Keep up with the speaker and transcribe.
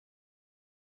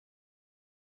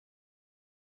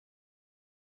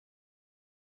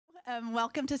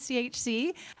Welcome to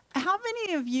CHC. How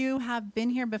many of you have been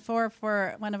here before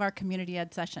for one of our community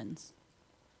ed sessions?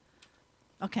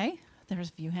 Okay, there's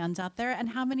a few hands out there. And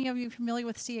how many of you are familiar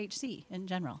with CHC in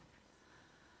general?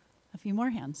 A few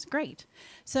more hands, great.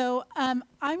 So I'm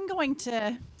going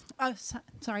to,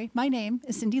 my name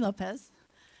is Cindy Lopez,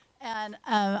 and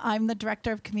I'm the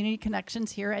Director of Community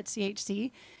Connections here at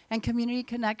CHC. And Community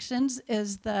Connections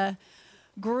is the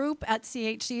group at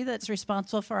CHC that's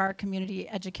responsible for our community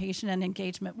education and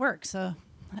engagement work. So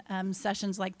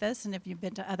sessions like this, and if you've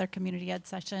been to other community ed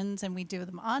sessions, and we do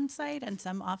them on-site and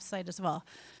some off-site as well,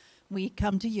 we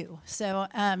come to you. So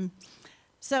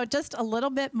so just a little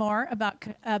bit more about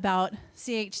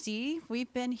CHC.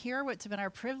 We've been here, it's been our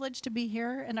privilege to be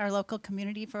here in our local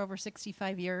community for over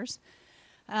 65 years.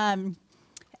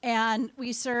 And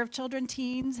we serve children,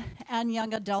 teens, and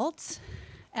young adults,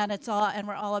 and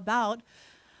we're all about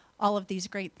all of these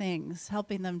great things,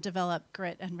 helping them develop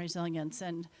grit and resilience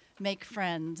and make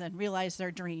friends and realize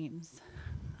their dreams.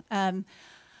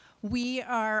 We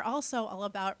are also all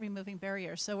about removing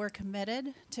barriers, so we're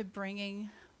committed to bringing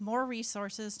more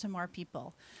resources to more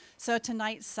people. So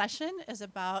tonight's session is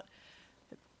about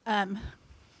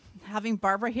having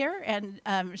Barbara here and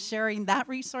sharing that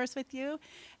resource with you,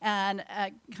 and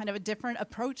kind of a different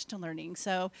approach to learning.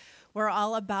 So we're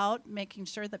all about making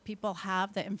sure that people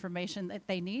have the information that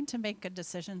they need to make good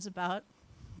decisions about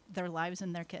their lives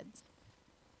and their kids.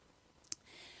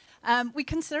 We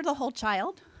consider the whole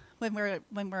child when we're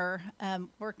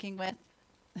working with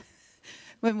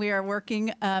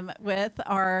with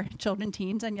our children,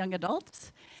 teens, and young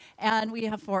adults. And we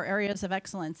have 4 areas of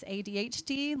excellence: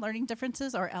 ADHD, learning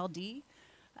differences, or LD,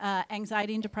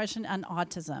 anxiety and depression, and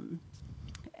autism.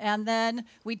 And then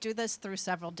we do this through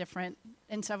several different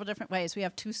ways. We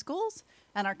have 2 schools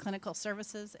and our clinical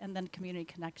services, and then community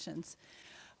connections.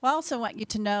 We also want you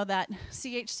to know that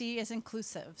CHC is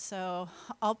inclusive, so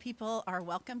all people are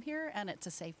welcome here, and it's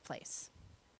a safe place.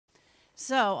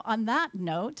 So on that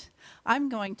note, I'm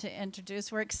going to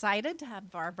introduce, we're excited to have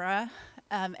Barbara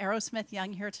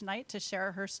Arrowsmith-Young here tonight to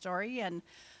share her story and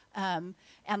the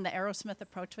Arrowsmith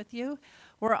approach with you.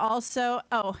 We're also,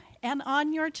 and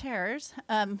on your chairs,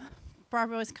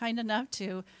 Barbara was kind enough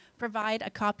to provide a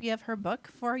copy of her book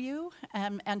for you,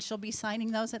 and she'll be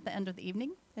signing those at the end of the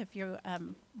evening if you're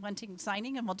wanting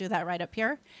signing, and we'll do that right up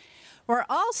here. We're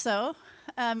also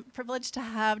privileged to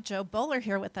have Jo Boaler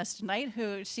here with us tonight,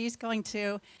 who she's going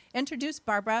to introduce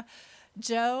Barbara.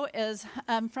 Jo is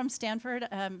from Stanford,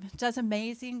 does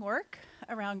amazing work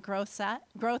around growth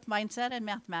mindset and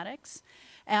mathematics.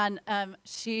 And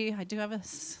I do have a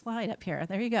slide up here,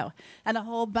 there you go, and a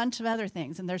whole bunch of other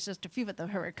things. And there's just a few of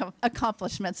her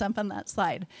accomplishments up on that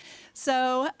slide.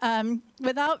 So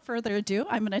without further ado,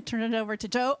 I'm going to turn it over to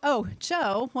Jo. Oh,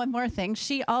 Jo, one more thing.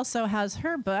 She also has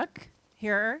her book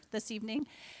here this evening,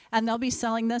 and they'll be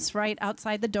selling this right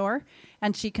outside the door,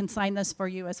 and she can sign this for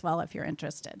you as well if you're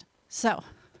interested. So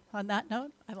on that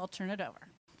note, I will turn it over.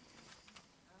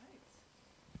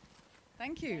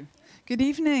 Thank you. Good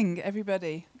evening,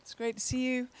 everybody. It's great to see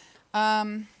you.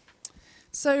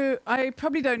 So I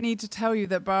probably don't need to tell you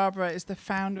that Barbara is the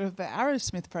founder of the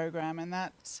Arrowsmith program, and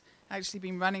that's actually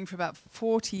been running for about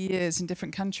 40 years in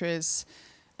different countries.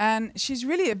 And she's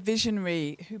really a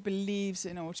visionary who believes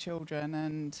in all children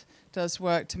and does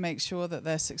work to make sure that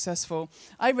they're successful.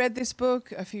 I read this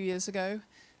book a few years ago,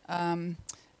 and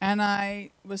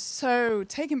I was so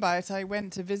taken by it. I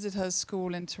went to visit her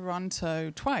school in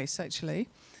Toronto twice, actually,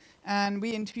 and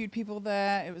we interviewed people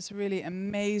there. It was really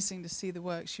amazing to see the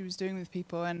work she was doing with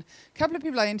people. And a couple of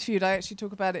people I interviewed, I actually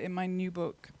talk about it in my new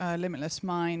book, Limitless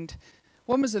Mind.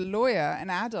 One was a lawyer,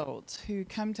 an adult, who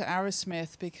came to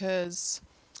Arrowsmith because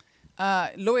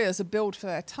lawyers are built for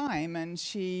their time, and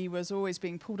she was always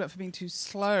being pulled up for being too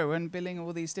slow and billing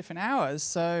all these different hours.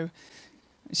 So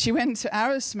she went to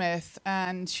Arrowsmith,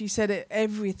 and she said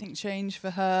everything changed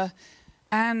for her.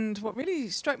 And what really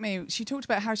struck me, she talked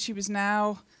about how she was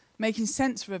now making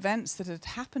sense of events that had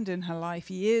happened in her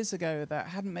life years ago that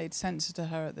hadn't made sense to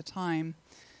her at the time.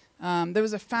 There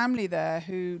was a family there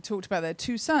who talked about their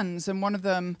 2 sons, and one of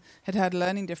them had had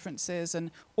learning differences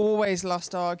and always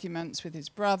lost arguments with his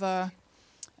brother,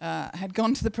 had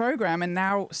gone to the program and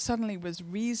now suddenly was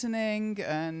reasoning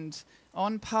and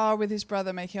on par with his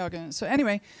brother, making arguments. So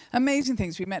anyway, amazing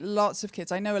things. We met lots of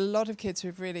kids. I know a lot of kids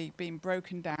who've really been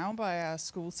broken down by our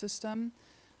school system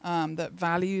that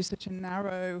values such a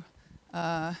narrow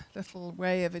little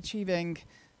way of achieving,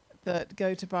 that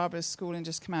go to Barbara's school and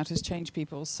just come out as change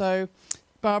people. So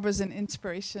Barbara's an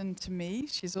inspiration to me.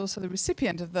 She's also the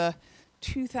recipient of the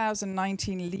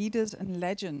 2019 Leaders and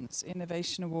Legends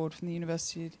Innovation Award from the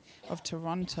University of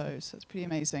Toronto. So it's pretty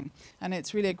amazing. And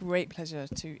it's really a great pleasure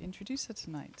to introduce her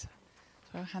tonight.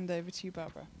 So I'll hand over to you,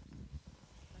 Barbara.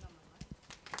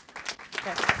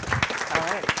 Okay. All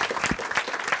right.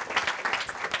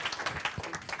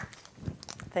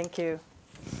 Thank you.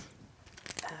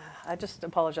 I just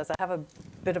apologize. I have a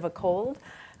bit of a cold.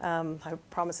 I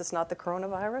promise it's not the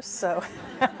coronavirus. So,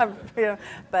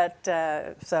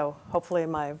 so hopefully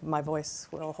my voice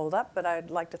will hold up. But I'd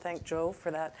like to thank Jo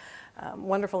for that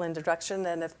wonderful introduction.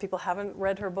 And if people haven't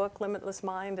read her book, Limitless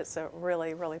Mind, it's a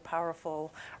really, really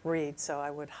powerful read. So I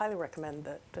would highly recommend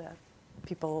that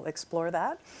people explore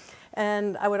that.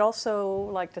 And I would also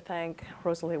like to thank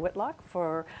Rosalie Whitlock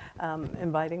for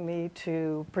inviting me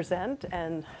to present,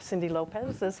 and Cindy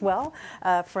Lopez as well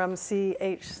from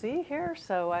CHC here.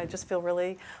 So I just feel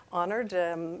really honored.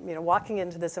 Walking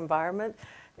into this environment,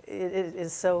 it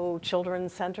is so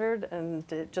children-centered, and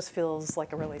it just feels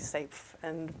like a really safe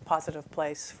and positive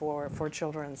place for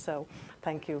children. So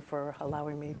thank you for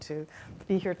allowing me to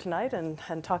be here tonight and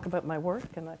talk about my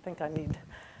work. And I think I need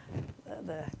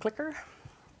the clicker.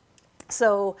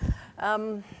 So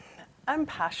I'm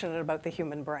passionate about the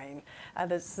human brain.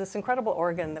 There's this incredible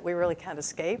organ that we really can't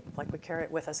escape, like we carry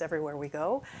it with us everywhere we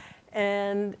go.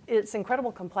 And its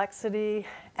incredible complexity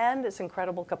and its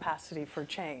incredible capacity for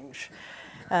change.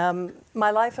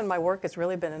 My life and my work has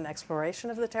really been an exploration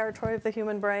of the territory of the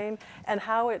human brain and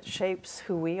how it shapes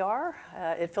who we are.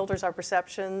 It filters our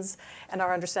perceptions and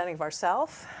our understanding of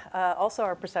ourselves, also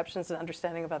our perceptions and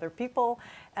understanding of other people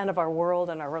and of our world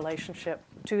and our relationship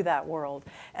to that world.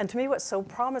 And to me, what's so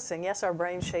promising, yes, our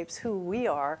brain shapes who we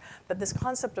are, but this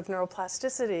concept of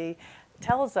neuroplasticity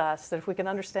tells us that if we can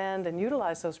understand and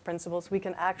utilize those principles, we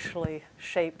can actually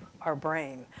shape our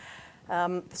brain.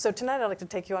 So tonight I'd like to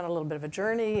take you on a little bit of a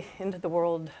journey into the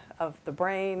world of the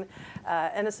brain.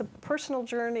 And it's a personal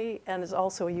journey and it's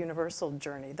also a universal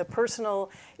journey. The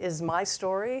personal is my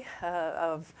story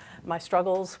of my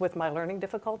struggles with my learning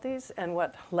difficulties and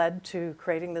what led to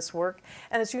creating this work.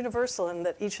 And it's universal in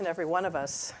that each and every one of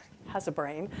us has a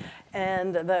brain.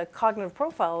 And the cognitive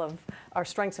profile of our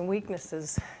strengths and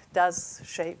weaknesses does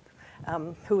shape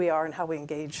who we are and how we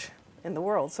engage in the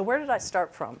world. So where did I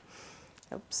start from?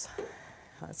 Oops.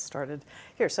 I started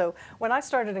here. So when I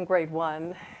started in grade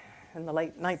 1 in the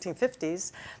late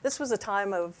 1950s, this was a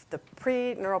time of the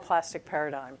pre-neuroplastic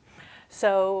paradigm.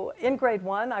 So in grade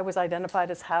 1, I was identified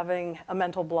as having a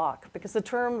mental block because the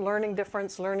term learning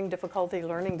difference, learning difficulty,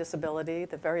 learning disability,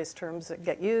 the various terms that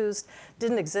get used,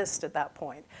 didn't exist at that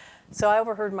point. So I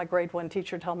overheard my grade 1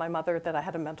 teacher tell my mother that I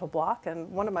had a mental block, and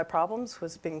one of my problems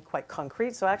was being quite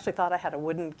concrete. So I actually thought I had a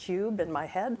wooden cube in my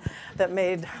head that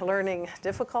made learning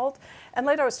difficult. And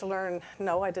later I was to learn,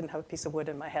 no, I didn't have a piece of wood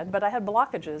in my head, but I had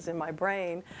blockages in my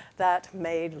brain that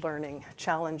made learning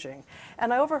challenging.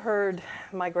 And I overheard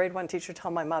my grade 1 teacher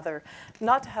tell my mother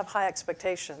not to have high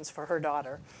expectations for her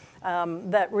daughter.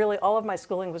 That really all of my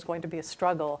schooling was going to be a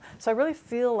struggle. So I really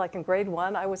feel like in grade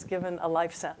 1, I was given a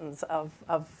life sentence of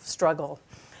struggle.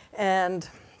 And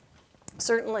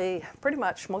certainly, pretty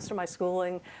much most of my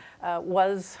schooling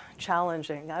was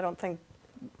challenging. I don't think,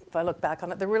 if I look back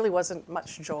on it, there really wasn't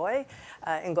much joy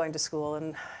in going to school.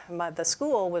 And the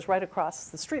school was right across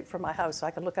the street from my house. So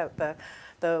I could look out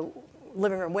the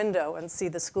living room window and see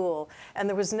the school. And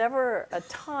there was never a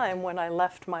time when I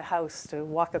left my house to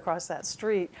walk across that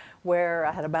street where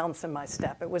I had a bounce in my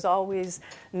step. It was always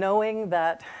knowing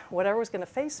that whatever was going to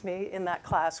face me in that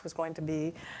class was going to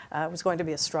be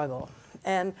a struggle.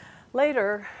 And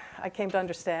later, I came to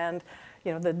understand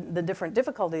the different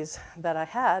difficulties that I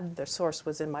had. Their source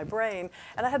was in my brain,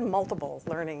 and I had multiple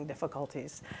learning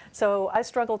difficulties. So I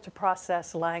struggled to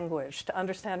process language, to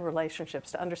understand relationships,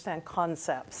 to understand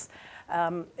concepts.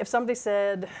 If somebody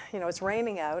said, it's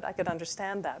raining out, I could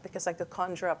understand that because I could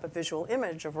conjure up a visual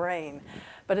image of rain.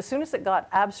 But as soon as it got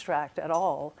abstract at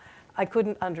all, I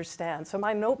couldn't understand. So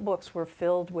my notebooks were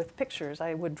filled with pictures.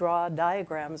 I would draw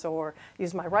diagrams or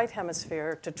use my right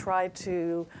hemisphere to try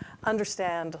to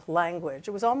understand language.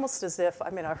 It was almost as if, I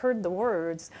heard the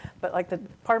words, but like the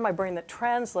part of my brain that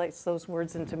translates those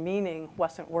words into meaning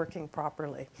wasn't working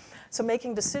properly. So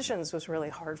making decisions was really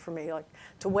hard for me, like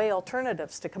to weigh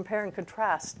alternatives, to compare and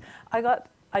contrast. I got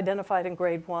identified in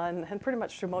grade 1 and pretty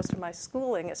much through most of my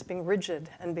schooling as being rigid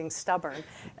and being stubborn.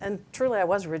 And truly I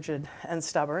was rigid and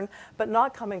stubborn, but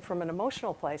not coming from an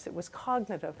emotional place. It was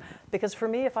cognitive. Because for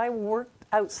me, if I worked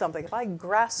out something, if I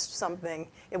grasped something,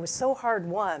 it was so hard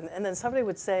won. And then somebody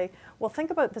would say, well,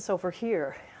 think about this over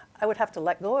here. I would have to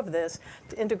let go of this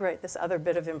to integrate this other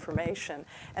bit of information.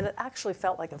 And it actually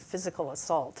felt like a physical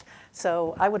assault.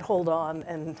 So I would hold on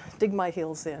and dig my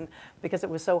heels in because it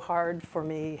was so hard for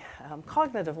me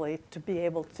cognitively to be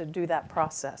able to do that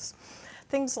process.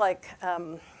 Things like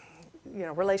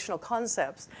relational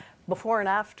concepts, before and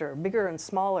after, bigger and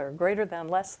smaller, greater than,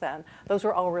 less than, those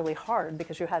were all really hard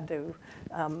because you had to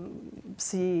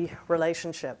see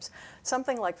relationships.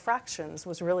 Something like fractions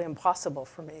was really impossible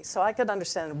for me. So I could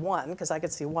understand 1 because I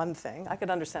could see one thing. I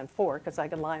could understand 4 because I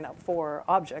could line up 4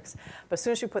 objects. But as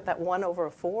soon as you put that 1 over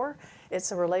a 4,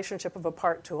 it's a relationship of a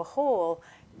part to a whole.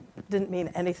 It didn't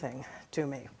mean anything to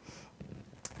me.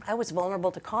 I was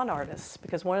vulnerable to con artists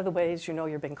because one of the ways you know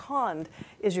you're being conned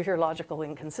is you hear logical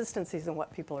inconsistencies in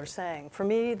what people are saying. For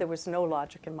me, there was no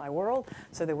logic in my world,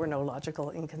 so there were no logical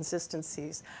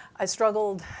inconsistencies. I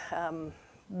struggled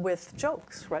with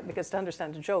jokes, right? Because to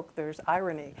understand a joke, there's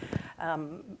irony.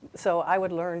 So I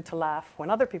would learn to laugh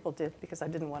when other people did because I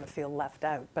didn't want to feel left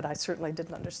out, but I certainly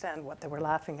didn't understand what they were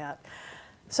laughing at.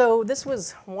 So this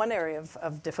was one area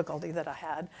of difficulty that I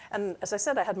had. And as I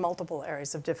said, I had multiple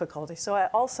areas of difficulty. So I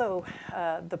also,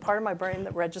 the part of my brain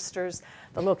that registers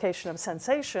the location of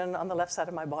sensation on the left side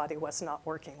of my body was not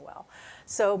working well.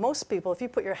 So most people, if you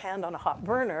put your hand on a hot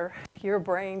burner, your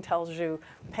brain tells you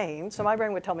pain. So my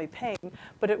brain would tell me pain,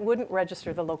 but it wouldn't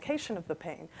register the location of the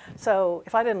pain. So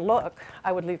if I didn't look,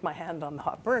 I would leave my hand on the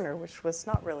hot burner, which was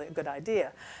not really a good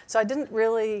idea. So I didn't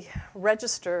really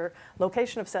register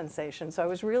location of sensation. So I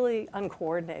was really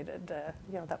uncoordinated,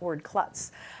 that word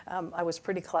klutz. I was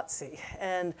pretty klutzy.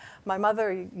 And my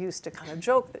mother used to kind of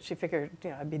joke that she figured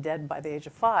I'd be dead by the age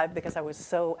of 5 because I was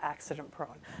so accident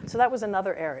prone. So that was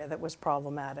another area that was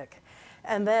problematic.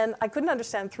 And then I couldn't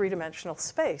understand 3-dimensional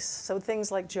space. So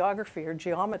things like geography or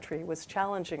geometry was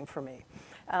challenging for me.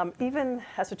 Even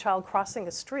as a child crossing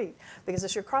a street, because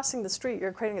as you're crossing the street,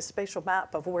 you're creating a spatial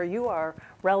map of where you are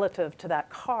relative to that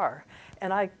car.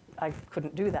 And I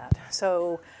couldn't do that.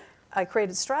 So I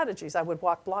created strategies. I would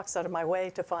walk blocks out of my way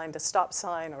to find a stop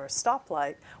sign or a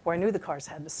stoplight where I knew the cars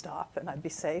had to stop and I'd be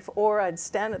safe. Or I'd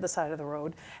stand at the side of the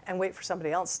road and wait for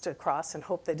somebody else to cross and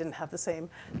hope they didn't have the same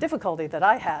difficulty that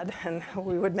I had, and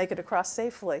we would make it across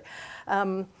safely.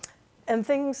 And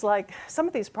things like, some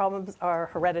of these problems are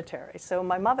hereditary. So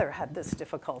my mother had this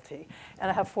difficulty, and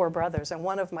I have 4 brothers, and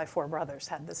one of my 4 brothers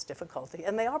had this difficulty.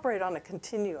 And they operate on a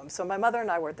continuum. So my mother and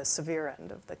I were at the severe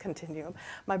end of the continuum.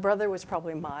 My brother was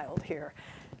probably mild here.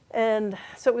 And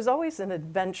so it was always an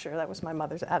adventure. That was my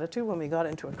mother's attitude when we got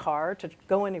into a car to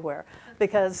go anywhere,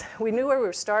 because we knew where we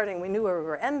were starting, we knew where we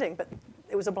were ending, but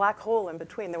it was a black hole in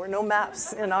between. There were no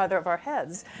maps in either of our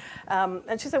heads.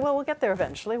 And she said, well, we'll get there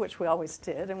eventually, which we always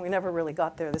did, and we never really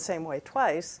got there the same way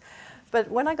twice. But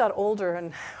when I got older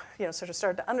and sort of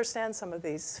started to understand some of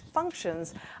these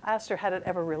functions, I asked her, had it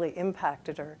ever really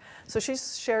impacted her? So she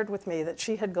shared with me that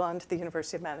she had gone to the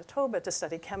University of Manitoba to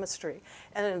study chemistry.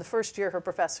 And in the first year, her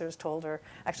professors told her,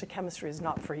 actually, chemistry is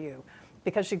not for you.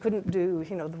 Because she couldn't do,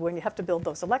 when you have to build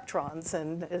those electrons,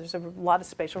 and there's a lot of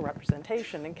spatial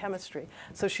representation in chemistry.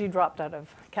 So she dropped out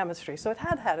of chemistry. So it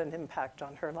had had an impact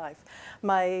on her life.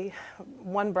 My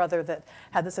one brother that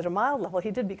had this at a mild level,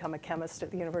 he did become a chemist at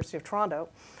the University of Toronto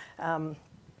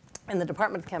in the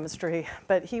Department of Chemistry,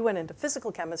 but he went into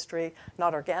physical chemistry,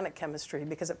 not organic chemistry,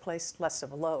 because it placed less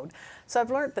of a load. So I've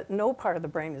learned that no part of the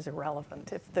brain is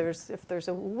irrelevant. If there's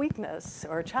a weakness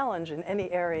or a challenge in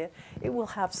any area, it will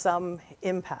have some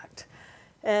impact.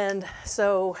 And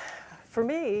so for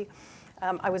me,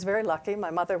 I was very lucky.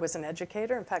 My mother was an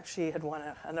educator. In fact, she had won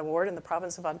an award in the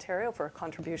province of Ontario for her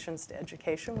contributions to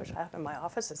education, which I have in my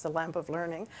office. It's the Lamp of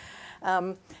Learning.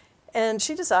 And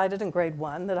she decided in grade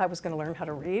 1 that I was going to learn how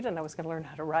to read, and I was going to learn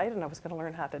how to write, and I was going to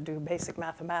learn how to do basic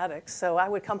mathematics. So I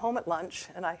would come home at lunch,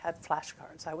 and I had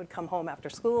flashcards. I would come home after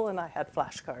school, and I had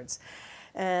flashcards.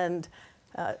 And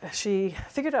she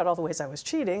figured out all the ways I was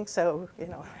cheating, so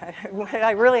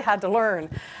I really had to learn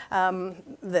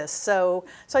this. So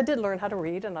I did learn how to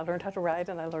read, and I learned how to write,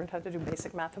 and I learned how to do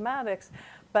basic mathematics,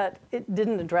 but it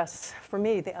didn't address, for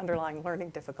me, the underlying learning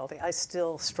difficulty. I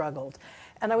still struggled.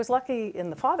 And I was lucky in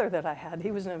the father that I had.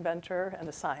 He was an inventor and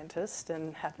a scientist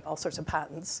and had all sorts of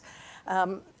patents.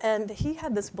 And he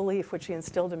had this belief, which he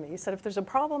instilled in me. He said, if there's a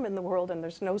problem in the world and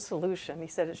there's no solution, he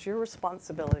said, it's your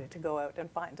responsibility to go out and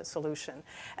find a solution.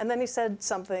 And then he said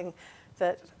something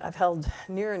that I've held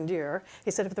near and dear.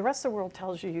 He said, if the rest of the world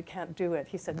tells you you can't do it,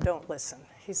 he said, don't listen.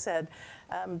 He said,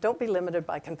 don't be limited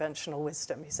by conventional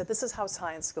wisdom. He said, this is how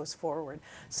science goes forward.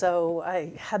 So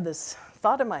I had this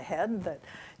thought in my head that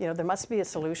there must be a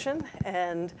solution,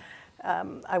 and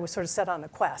I was sort of set on a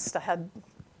quest. I had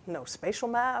no spatial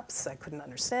maps, I couldn't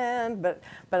understand, but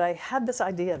I had this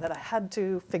idea that I had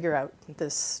to figure out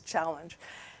this challenge.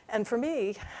 And for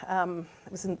me,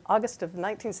 it was in August of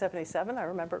 1977, I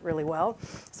remember it really well,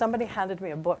 somebody handed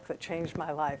me a book that changed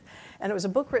my life. And it was a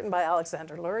book written by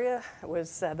Alexander Luria. It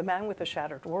was The Man with the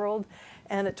Shattered World.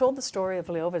 And it told the story of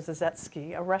Lyova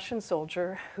Zizetsky, a Russian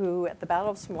soldier who at the Battle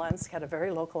of Smolensk had a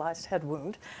very localized head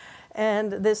wound. And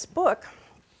this book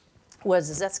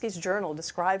was Zizetsky's journal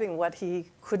describing what he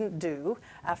couldn't do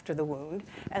after the wound,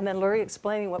 and then Luria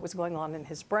explaining what was going on in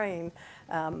his brain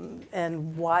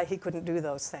and why he couldn't do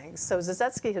those things. So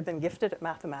Zizetsky had been gifted at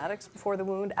mathematics before the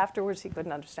wound. Afterwards, he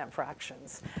couldn't understand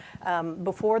fractions.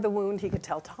 Before the wound, he could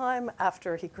tell time.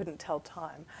 After, he couldn't tell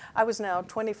time. I was now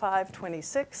 25,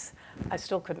 26. I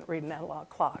still couldn't read an analog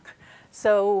clock.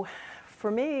 So for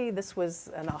me, this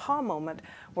was an aha moment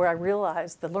where I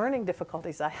realized the learning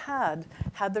difficulties I had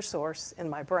their source in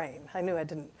my brain. I knew I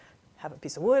didn't have a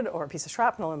piece of wood or a piece of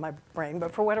shrapnel in my brain,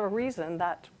 but for whatever reason,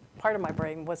 that part of my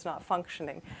brain was not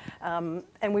functioning. And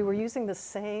we were using the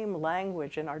same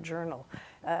language in our journal.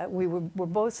 We were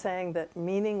both saying that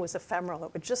meaning was ephemeral.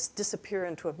 It would just disappear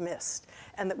into a mist,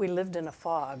 and that we lived in a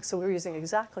fog. So we were using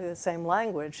exactly the same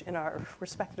language in our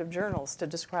respective journals to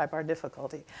describe our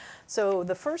difficulty. So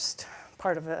the first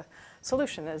part of a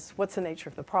solution is, what's the nature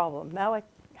of the problem? Now I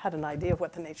had an idea of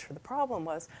what the nature of the problem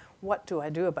was. What do I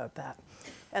do about that?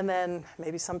 And then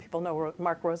maybe some people know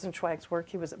Mark Rosenzweig's work.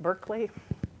 He was at Berkeley.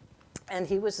 And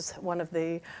he was one of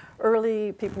the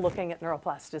early people looking at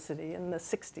neuroplasticity in the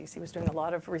 60s. He was doing a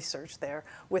lot of research there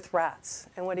with rats.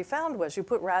 And what he found was you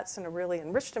put rats in a really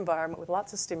enriched environment with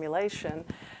lots of stimulation,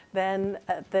 then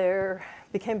they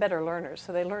became better learners.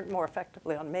 So they learned more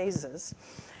effectively on mazes.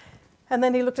 And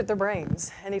then he looked at their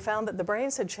brains, and he found that the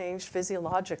brains had changed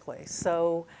physiologically.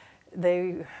 So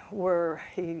he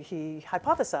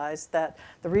hypothesized that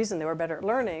the reason they were better at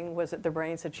learning was that their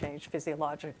brains had changed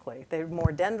physiologically. They had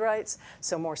more dendrites,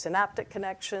 so more synaptic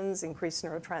connections, increased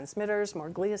neurotransmitters, more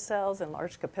glia cells,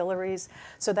 enlarged capillaries.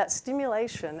 So that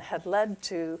stimulation had led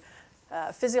to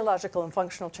physiological and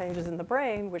functional changes in the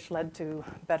brain, which led to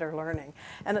better learning.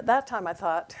 And at that time, I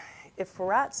thought, if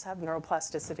rats have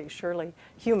neuroplasticity, surely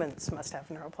humans must have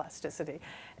neuroplasticity.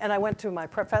 And I went to my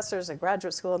professors at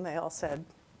graduate school, and they all said,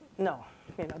 no,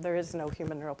 there is no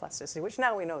human neuroplasticity, which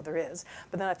now we know there is.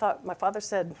 But then I thought, my father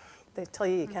said, they tell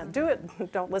you you can't do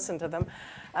it, don't listen to them.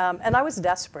 And I was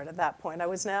desperate at that point. I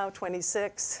was now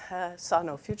 26, saw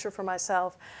no future for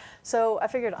myself. So I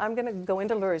figured I'm going to go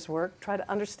into Lurie's work, try to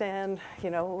understand,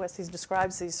 as he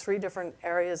describes these 3 different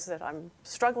areas that I'm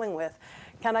struggling with,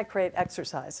 can I create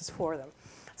exercises for them?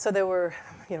 So there were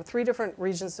 3 different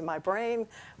regions in my brain,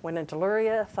 went into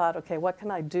Luria, thought, okay, what can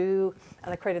I do?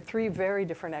 And I created 3 very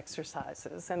different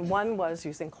exercises. And one was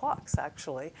using clocks,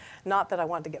 actually. Not that I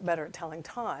wanted to get better at telling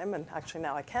time, and actually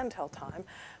now I can tell time,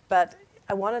 but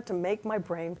I wanted to make my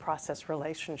brain process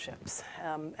relationships.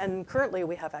 And currently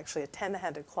we have actually a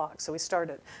 10-handed clock. So we start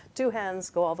at 2 hands,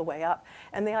 go all the way up.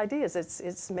 And the idea is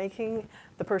it's making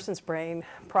the person's brain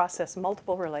process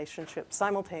multiple relationships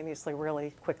simultaneously,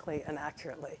 really quickly and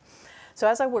accurately. So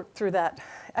as I worked through that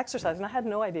exercise, and I had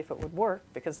no idea if it would work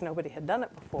because nobody had done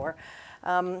it before,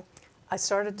 I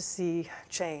started to see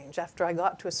change. After I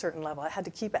got to a certain level, I had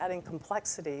to keep adding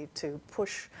complexity to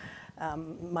push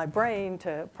my brain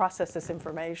to process this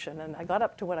information. And I got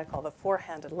up to what I call the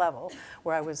 4-handed level,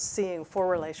 where I was seeing 4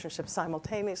 relationships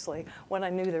simultaneously when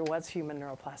I knew there was human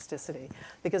neuroplasticity.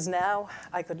 Because now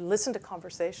I could listen to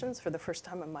conversations for the first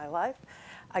time in my life.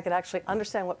 I could actually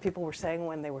understand what people were saying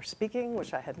when they were speaking,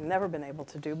 which I had never been able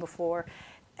to do before.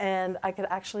 And I could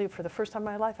actually, for the first time in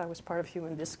my life, I was part of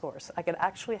human discourse. I could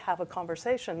actually have a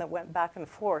conversation that went back and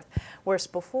forth, whereas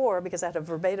before, because I had a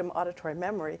verbatim auditory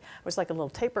memory, it was like a little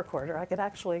tape recorder. I could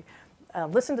actually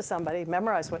listen to somebody,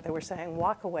 memorize what they were saying,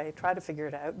 walk away, try to figure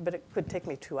it out, but it could take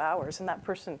me 2 hours, and that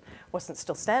person wasn't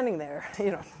still standing there,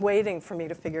 waiting for me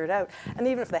to figure it out. And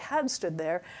even if they had stood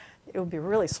there, it would be a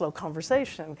really slow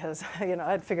conversation because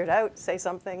I'd figure it out, say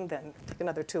something, then take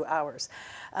another 2 hours.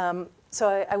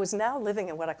 So I was now living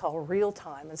in what I call real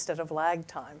time instead of lag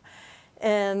time.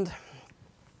 And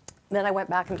then I went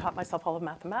back and taught myself all of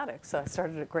mathematics. So I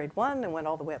started at grade 1 and went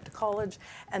all the way up to college.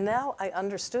 And now I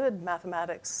understood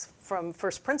mathematics from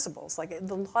first principles, like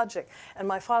the logic. And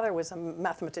my father was a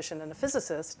mathematician and a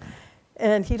physicist.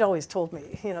 And he'd always told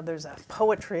me, there's a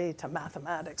poetry to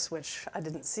mathematics, which I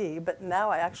didn't see, but now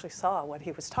I actually saw what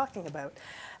he was talking about.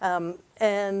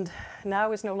 And now I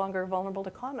was no longer vulnerable to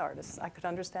con artists. I could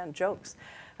understand jokes.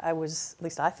 I was, at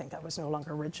least I think I was no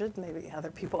longer rigid. Maybe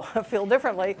other people feel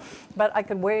differently, but I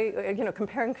could weigh,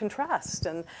 compare and contrast.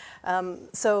 And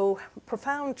so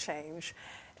profound change.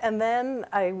 And then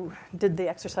I did the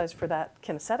exercise for that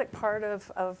kinesthetic part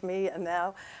of me, and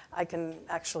now I can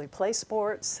actually play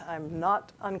sports. I'm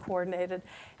not uncoordinated.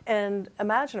 And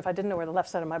imagine if I didn't know where the left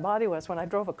side of my body was. When I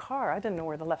drove a car, I didn't know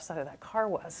where the left side of that car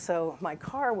was. So my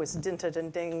car was dinted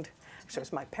and dinged. Actually, it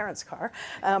was my parents' car,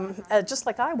 just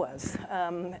like I was.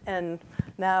 And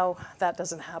now that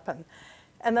doesn't happen.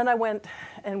 And then I went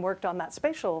and worked on that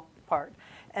spatial part.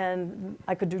 And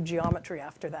I could do geometry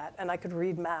after that, and I could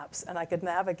read maps, and I could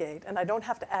navigate, and I don't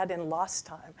have to add in lost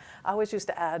time. I always used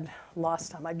to add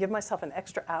lost time. I'd give myself an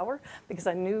extra hour because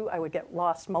I knew I would get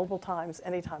lost multiple times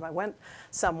anytime I went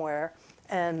somewhere,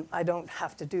 and I don't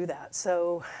have to do that.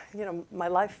 So, my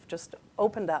life just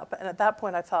opened up, and at that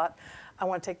point I thought, I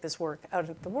want to take this work out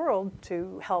into the world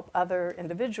to help other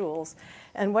individuals.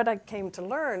 And what I came to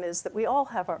learn is that we all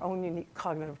have our own unique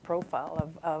cognitive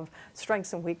profile of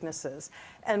strengths and weaknesses.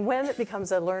 And when it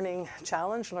becomes a learning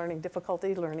challenge, learning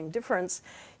difficulty, learning difference,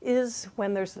 is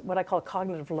when there's what I call a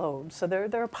cognitive load. So there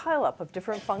are a pileup of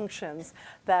different functions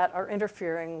that are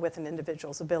interfering with an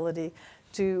individual's ability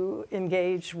to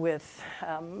engage with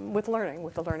learning,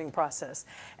 with the learning process.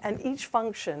 And each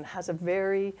function has a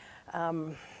very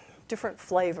different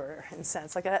flavor, in a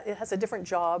sense. Like it has a different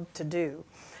job to do.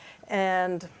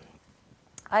 And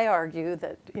I argue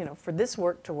that, for this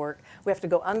work to work, we have to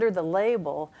go under the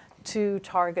label to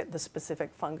target the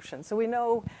specific function. So we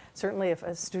know, certainly if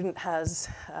a student is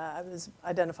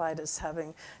identified as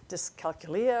having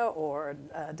dyscalculia or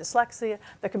dyslexia,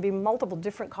 there can be multiple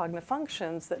different cognitive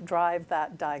functions that drive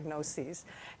that diagnosis.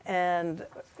 And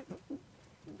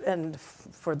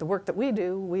for the work that we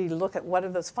do, we look at what are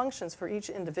those functions for each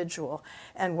individual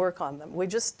and work on them. We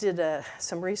just did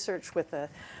some research with a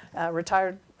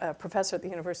retired professor at the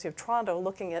University of Toronto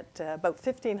looking at about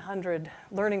 1,500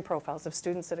 learning profiles of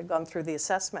students that had gone through the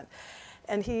assessment.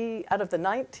 And out of the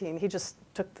 19, he just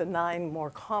took the 9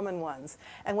 more common ones.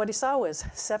 And what he saw was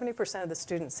 70% of the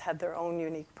students had their own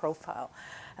unique profile.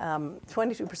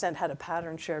 22% had a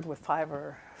pattern shared with 5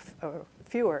 or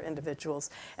fewer individuals,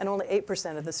 and only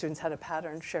 8% of the students had a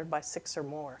pattern shared by 6 or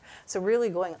more. So really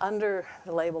going under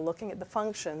the label, looking at the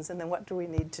functions, and then what do we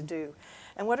need to do?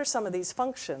 And what are some of these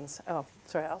functions? Oh,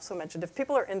 sorry, I also mentioned, if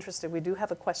people are interested, we do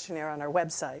have a questionnaire on our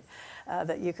website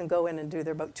that you can go in and do.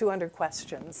 There are about 200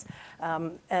 questions.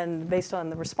 And based on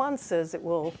the responses, it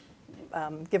will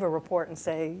give a report and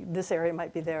say, this area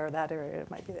might be there, or that area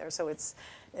might be there. So it's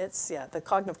the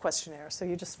cognitive questionnaire. So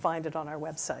you just find it on our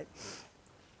website.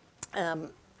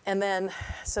 And then,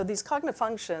 so these cognitive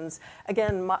functions,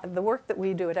 again, the work that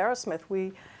we do at Arrowsmith,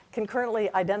 we can currently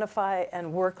identify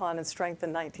and work on and strengthen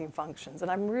 19 functions.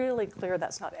 And I'm really clear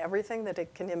that's not everything that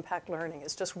it can impact learning.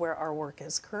 It's just where our work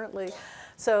is currently.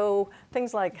 So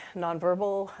things like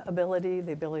nonverbal ability,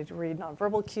 the ability to read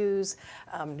nonverbal cues,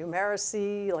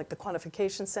 numeracy, like the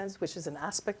quantification sense, which is an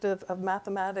aspect of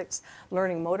mathematics,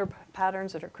 learning motor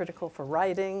patterns that are critical for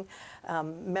writing,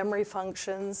 memory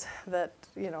functions that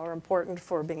are important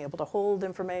for being able to hold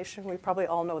information. We probably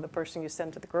all know the person you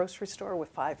send to the grocery store with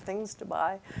 5 things to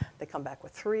buy. They come back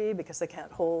with 3 because they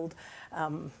can't hold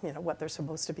what they're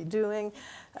supposed to be doing.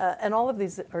 And all of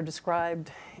these are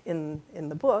described in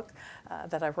the book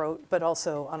that I wrote, but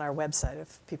also on our website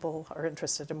if people are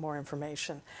interested in more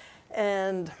information.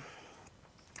 And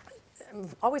I'm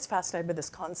always fascinated by this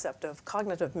concept of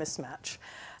cognitive mismatch.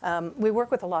 We work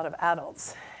with a lot of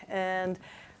adults, and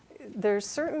there's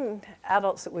certain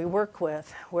adults that we work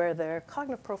with where their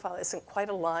cognitive profile isn't quite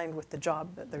aligned with the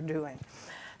job that they're doing.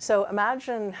 So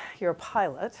imagine you're a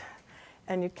pilot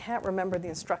and you can't remember the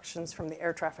instructions from the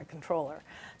air traffic controller.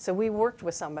 So we worked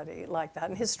with somebody like that,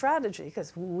 and his strategy,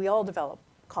 because we all develop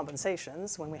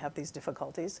compensations when we have these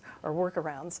difficulties or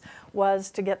workarounds, was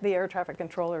to get the air traffic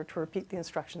controller to repeat the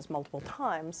instructions multiple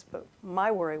times. But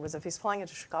my worry was if he's flying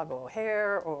into Chicago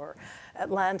O'Hare or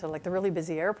Atlanta, like the really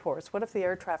busy airports, what if the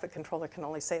air traffic controller can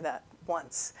only say that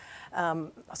once?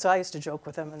 So I used to joke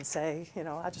with him and say,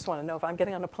 I just want to know if I'm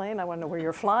getting on a plane, I want to know where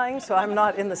you're flying, so I'm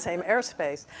not in the same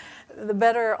airspace. The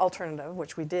better alternative,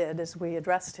 which we did, is we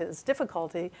addressed his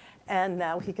difficulty, and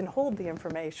now he can hold the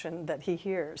information that he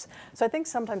hears. So I think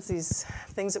sometimes these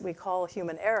things that we call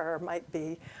human error might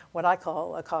be what I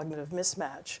call a cognitive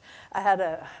mismatch. I had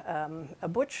a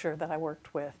butcher that I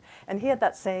worked with, and he had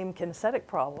that same kinesthetic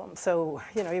problem. So,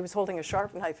 he was holding a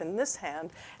sharp knife in this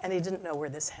hand, and he didn't know where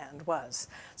this hand was. was.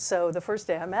 So the first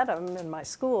day I met him in my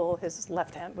school, his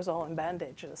left hand was all in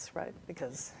bandages, right,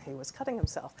 because he was cutting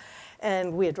himself.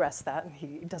 And we addressed that, and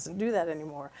he doesn't do that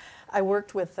anymore. I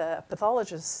worked with a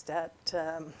pathologist at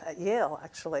Yale,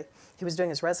 actually. He was doing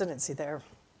his residency there.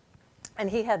 And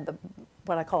he had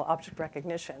what I call object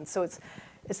recognition. So it's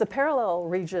the parallel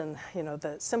region, you know,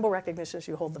 the symbol recognition is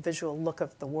you hold the visual look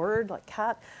of the word, like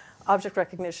cat. Object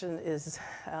recognition is,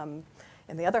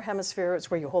 in the other hemisphere, it's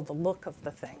where you hold the look of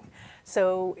the thing.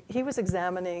 So he was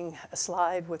examining a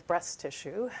slide with breast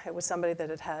tissue. It was somebody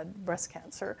that had breast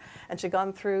cancer, and she'd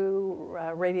gone through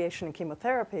radiation and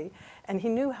chemotherapy, and he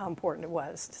knew how important it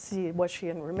was to see, was she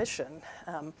in remission?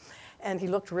 And he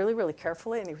looked really, really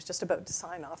carefully, and he was just about to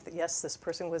sign off that, yes, this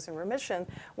person was in remission,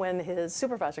 when his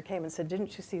supervisor came and said,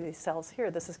 didn't you see these cells here?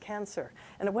 This is cancer.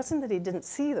 And it wasn't that he didn't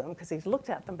see them, because he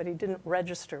looked at them, but he didn't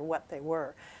register what they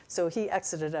were. So he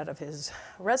exited out of his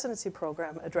residency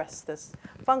program, addressed this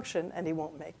function, and he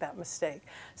won't make that mistake.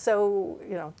 So,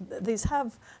 you know,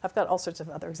 I've got all sorts of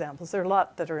other examples. There are a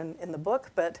lot that are in the book,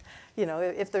 but, you know,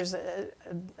 if there's a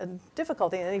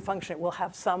difficulty in any function, it will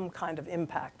have some kind of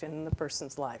impact in the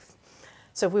person's life.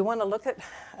 So if we want to look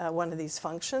at one of these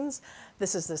functions,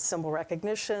 this is the symbol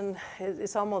recognition.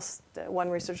 It's almost, one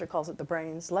researcher calls it the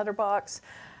brain's letterbox.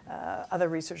 Other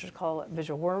researchers call it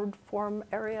visual word form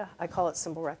area. I call it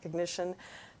symbol recognition.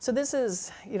 So this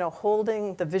is, you know,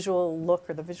 holding the visual look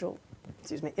or the visual,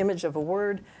 image of a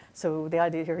word. So the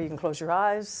idea here, you can close your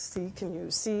eyes. Can you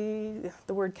see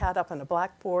the word cat up on a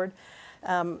blackboard?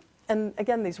 And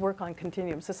again, these work on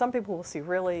continuums. So some people will see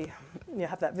really, you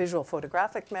have that visual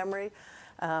photographic memory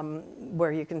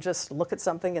where you can just look at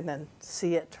something and then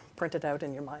see it printed out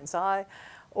in your mind's eye.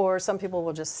 Or some people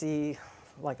will just see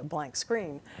like a blank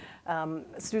screen.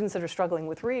 Students that are struggling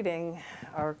with reading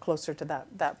are closer to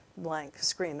that blank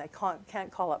screen. They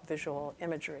can't call up visual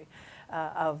imagery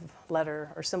of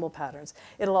letter or symbol patterns.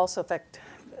 It'll also affect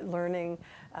learning,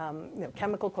 you know,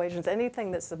 chemical equations,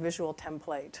 anything that's a visual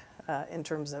template in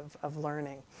terms of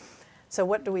learning. So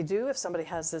what do we do if somebody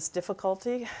has this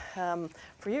difficulty?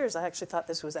 For years, I actually thought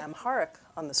this was Amharic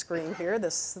on the screen here,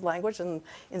 this language. And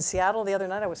in Seattle the other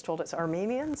night, I was told it's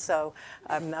Armenian. So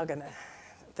I'm now going to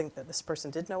think that this person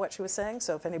did know what she was saying.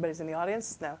 So if anybody's in the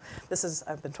audience, now this is,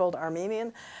 I've been told,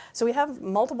 Armenian. So we have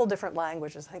multiple different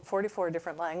languages, I think 44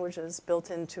 different languages built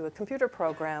into a computer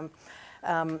program.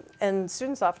 And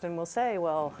students often will say,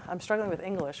 well, I'm struggling with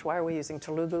English. Why are we using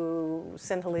Telugu,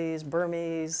 Sinhalese,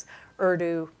 Burmese,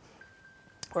 Urdu,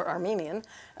 or Armenian?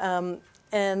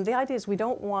 And the idea is we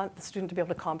don't want the student to be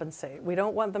able to compensate. We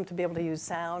don't want them to be able to use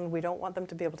sound. We don't want them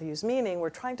to be able to use meaning. We're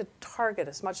trying to target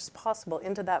as much as possible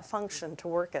into that function to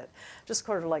work it. Just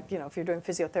sort of like, you know, if you're doing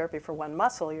physiotherapy for one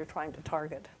muscle, you're trying to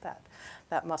target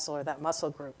that muscle or that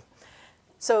muscle group.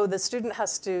 So the student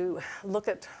has to look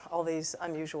at all these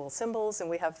unusual symbols, and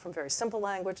we have from very simple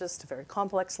languages to very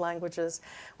complex languages.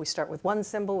 We start with one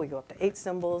symbol, we go up to 8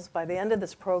 symbols. By the end of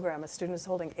this program, a student is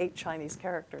holding 8 Chinese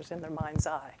characters in their mind's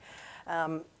eye.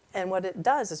 And what it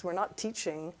does is we're not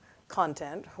teaching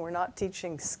content, we're not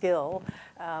teaching skill,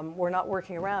 we're not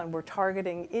working around, we're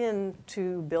targeting in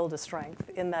to build a strength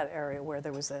in that area where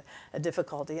there was a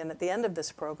difficulty. And at the end of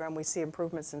this program, we see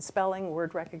improvements in spelling,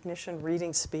 word recognition,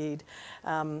 reading speed,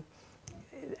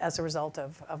 as a result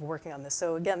of working on this.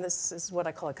 So again, this is what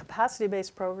I call a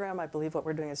capacity-based program. I believe what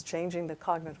we're doing is changing the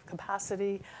cognitive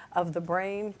capacity of the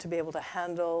brain to be able to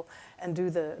handle and do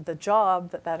the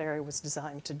job that area was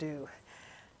designed to do.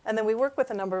 And then we work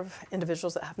with a number of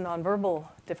individuals that have nonverbal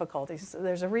difficulties.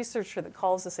 There's a researcher that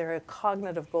calls this area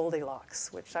cognitive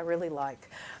Goldilocks, which I really like,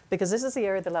 because this is the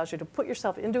area that allows you to put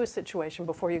yourself into a situation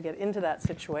before you get into that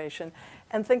situation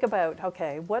and think about,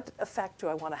 okay, what effect do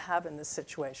I want to have in this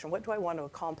situation? What do I want to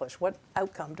accomplish? What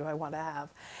outcome do I want to have?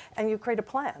 And you create a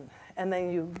plan, and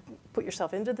then you put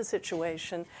yourself into the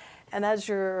situation, and as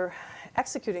you're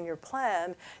executing your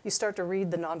plan, you start to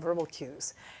read the nonverbal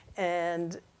cues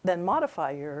and then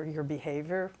modify your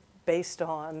behavior based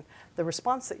on the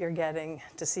response that you're getting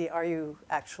to see, are you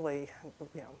actually,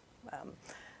 you know,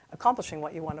 accomplishing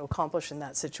what you want to accomplish in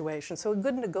that situation. So a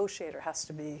good negotiator has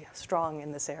to be strong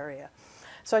in this area.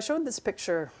 So I showed this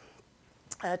picture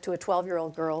to a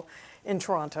 12-year-old girl in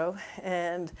Toronto,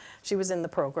 and she was in the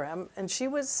program, and she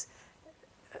was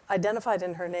identified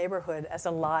in her neighborhood as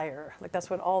a liar. Like, that's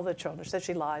what all the children said.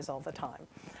 She lies all the time.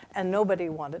 And nobody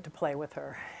wanted to play with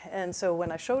her. And so when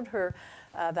I showed her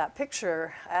that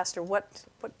picture, I asked her, what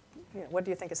do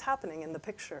you think is happening in the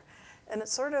picture? And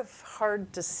it's sort of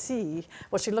hard to see.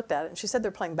 Well, she looked at it, and she said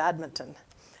they're playing badminton.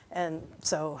 And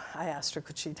so I asked her,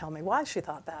 could she tell me why she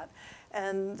thought that?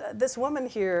 And this woman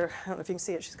here, I don't know if you can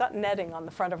see it, she's got netting on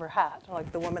the front of her hat,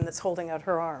 like the woman that's holding out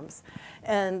her arms.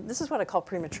 And this is what I call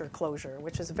premature closure,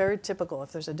 which is very typical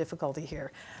if there's a difficulty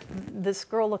here. This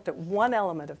girl looked at one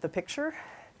element of the picture.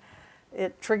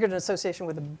 It triggered an association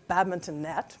with a badminton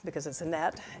net, because it's a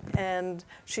net, and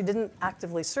she didn't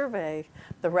actively survey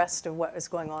the rest of what is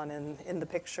going on in the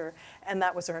picture, and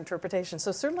that was her interpretation.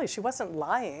 So certainly she wasn't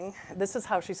lying. This is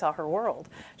how she saw her world.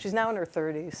 She's now in her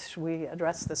 30s. We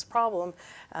address this problem.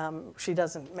 She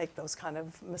doesn't make those kind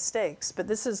of mistakes, but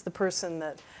this is the person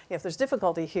that, if there's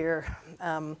difficulty here,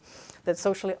 that's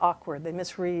socially awkward, they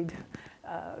misread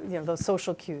those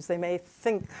social cues. They may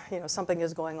think, something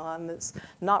is going on that's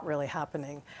not really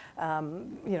happening.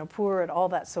 Poor at all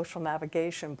that social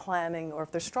navigation, planning, or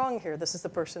if they're strong here, this is the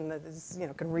person that is,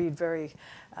 can read very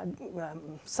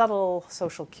subtle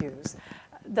social cues.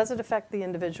 Does it affect the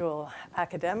individual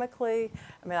academically?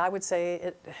 I mean, I would say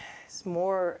it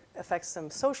more affects them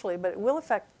socially, but it will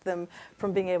affect them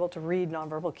from being able to read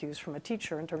nonverbal cues from a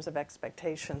teacher in terms of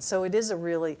expectations. So it is a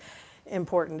really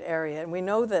important area. And we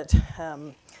know that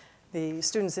the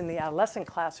students in the adolescent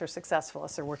class are successful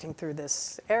as they're working through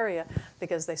this area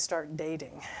because they start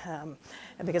dating and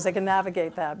because they can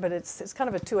navigate that. But it's kind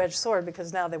of a two-edged sword,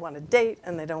 because now they want to date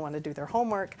and they don't want to do their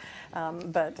homework,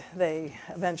 but they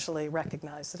eventually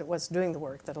recognize that it was doing the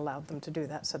work that allowed them to do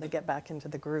that, so they get back into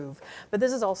the groove. But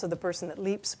this is also the person that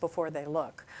leaps before they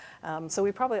look. So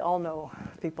we probably all know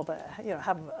people that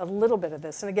have a little bit of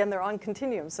this. And again, they're on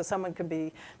continuums, so someone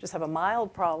could just have a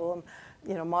mild problem,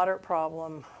 moderate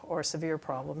problem, or a severe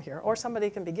problem here, or somebody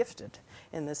can be gifted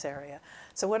in this area.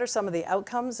 So what are some of the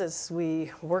outcomes as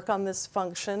we work on this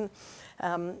function?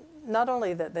 Not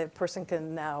only that the person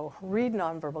can now read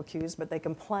nonverbal cues, but they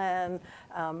can plan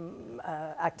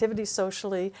activities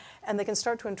socially, and they can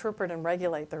start to interpret and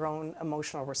regulate their own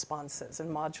emotional responses and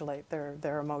modulate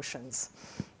their emotions.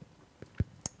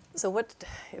 So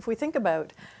if we think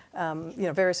about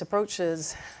various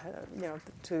approaches,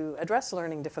 to address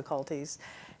learning difficulties,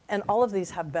 and all of these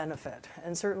have benefit.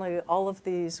 And certainly all of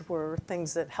these were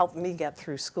things that helped me get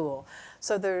through school.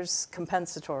 So there's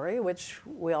compensatory, which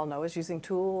we all know is using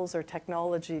tools or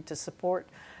technology to support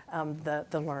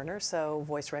the learner. So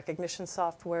voice recognition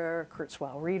software,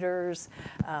 Kurzweil readers,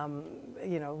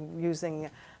 using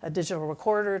a digital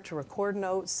recorder to record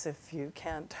notes if you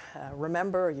can't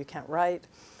remember or you can't write.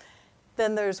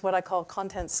 Then there's what I call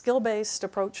content skill-based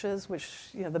approaches, which,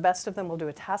 the best of them will do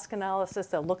a task analysis.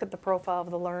 They'll look at the profile of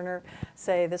the learner,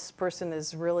 say this person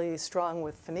is really strong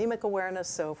with phonemic awareness,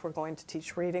 so if we're going to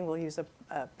teach reading, we'll use a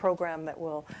program that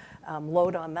will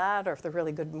load on that, or if they're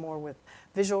really good more with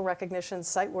visual recognition,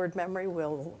 sight word memory,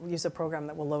 we'll use a program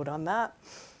that will load on that.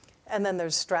 And then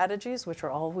there's strategies, which are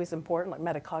always important,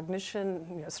 like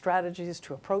metacognition, strategies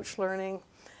to approach learning.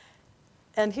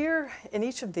 And here, in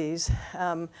each of these,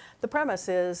 the premise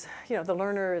is, the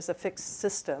learner is a fixed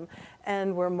system,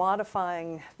 and we're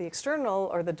modifying the external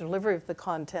or the delivery of the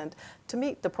content to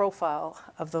meet the profile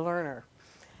of the learner.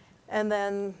 And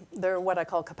then there are what I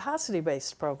call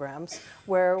capacity-based programs,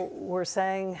 where we're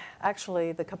saying,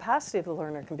 actually, the capacity of the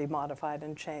learner can be modified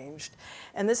and changed.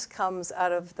 And this comes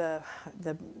out of the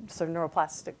sort of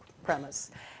neuroplastic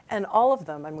premise. And all of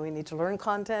them, we need to learn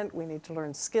content, we need to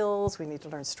learn skills, we need to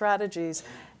learn strategies,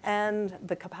 and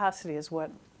the capacity is what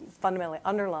fundamentally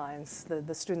underlines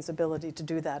the student's ability to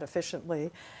do that efficiently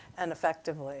and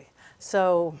effectively.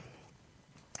 So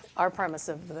our premise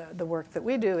of the work that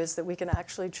we do is that we can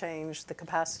actually change the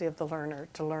capacity of the learner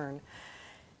to learn.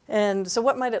 And so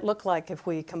what might it look like if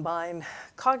we combine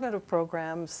cognitive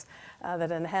programs that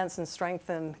enhance and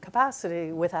strengthen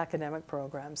capacity with academic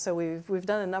programs? So we've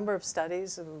done a number of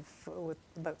studies with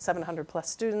about 700 plus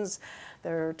students.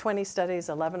 There are 20 studies,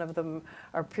 11 of them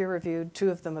are peer-reviewed, 2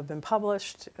 of them have been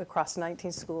published across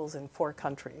 19 schools in 4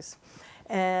 countries.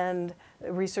 And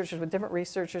researchers with different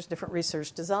researchers, different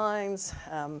research designs.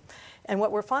 And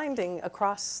what we're finding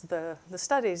across the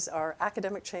studies are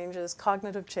academic changes,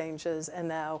 cognitive changes, and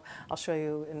now I'll show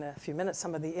you in a few minutes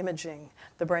some of the imaging,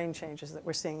 the brain changes that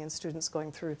we're seeing in students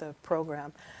going through the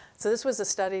program. So this was a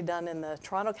study done in the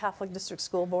Toronto Catholic District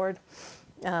School Board.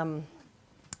 And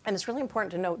it's really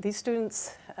important to note these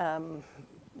students,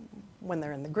 when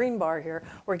they're in the green bar here,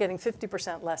 we're getting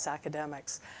 50% less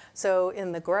academics. So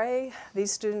in the gray,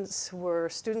 these students were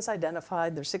students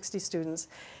identified, there's 60 students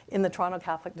in the Toronto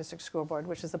Catholic District School Board,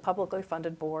 which is a publicly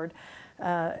funded board,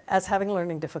 as having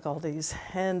learning difficulties,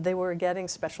 and they were getting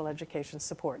special education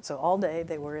support. So all day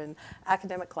they were in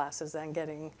academic classes and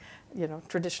getting,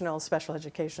 traditional special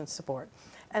education support.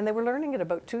 And they were learning at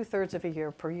about 2/3 of a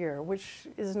year per year, which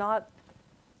is not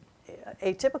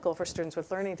atypical for students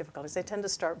with learning difficulties. They tend to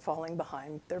start falling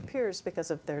behind their peers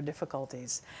because of their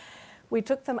difficulties. We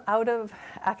took them out of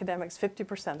academics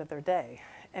 50% of their day,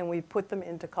 and we put them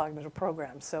into cognitive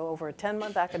programs. So over a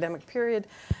 10-month academic period,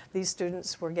 these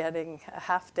students were getting a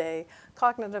half-day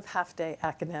cognitive, half-day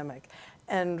academic.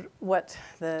 And what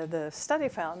the study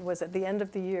found was at the end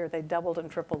of the year, they doubled and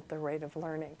tripled their rate of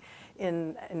learning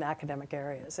in academic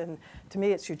areas. And to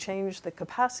me, it's you change the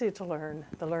capacity to learn,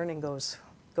 the learning goes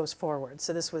forward.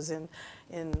 So this was in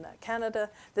Canada.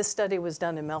 This study was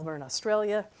done in Melbourne,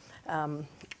 Australia.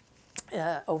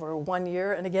 Over 1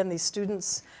 year. And again, these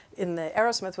students in the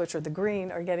Arrowsmith, which are the green,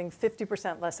 are getting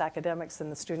 50% less academics than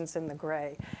the students in the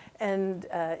gray. And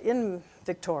in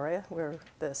Victoria, where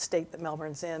the state that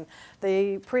Melbourne's in,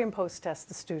 they pre and post test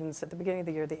the students at the beginning of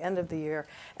the year, the end of the year,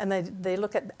 and they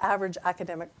look at average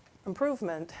academic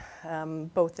improvement,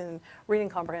 both in reading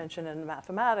comprehension and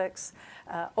mathematics,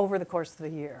 over the course of the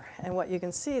year. And what you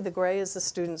can see, the gray is the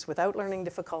students without learning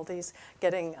difficulties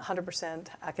getting 100%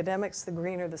 academics. The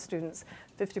green are the students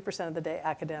 50% of the day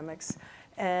academics.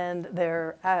 And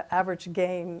their average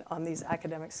gain on these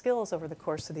academic skills over the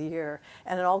course of the year.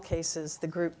 And in all cases, the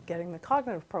group getting the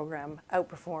cognitive program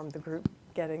outperformed the group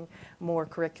getting more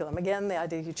curriculum. Again, the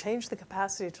idea, you change the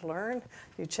capacity to learn,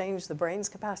 you change the brain's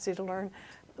capacity to learn,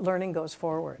 learning goes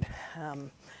forward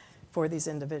for these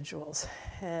individuals.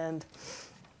 And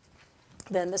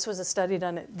then this was a study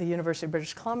done at the University of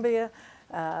British Columbia,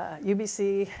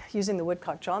 UBC, using the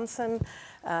Woodcock-Johnson.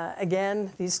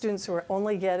 Again, these students were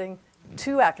only getting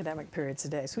 2 academic periods a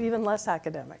day, so even less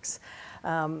academics,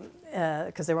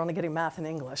 because they were only getting math and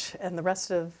English. And the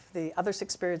rest of the other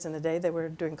 6 periods in the day, they were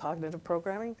doing cognitive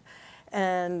programming.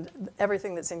 And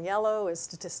everything that's in yellow is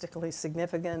statistically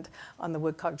significant on the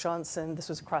Woodcock-Johnson. This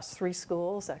was across 3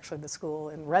 schools. Actually, the school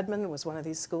in Redmond was one of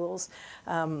these schools,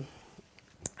 and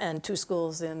 2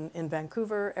 schools in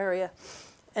Vancouver area.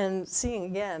 And seeing,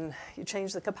 again, you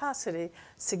change the capacity,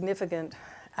 significant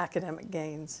academic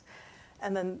gains.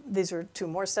 And then these are 2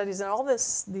 more studies, and all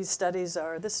these studies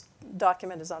are, this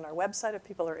document is on our website if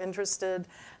people are interested.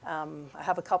 I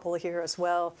have a couple here as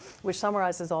well, which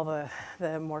summarizes all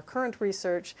the more current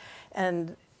research.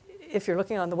 And if you're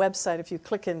looking on the website, if you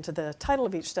click into the title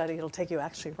of each study, it'll take you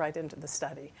actually right into the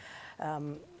study.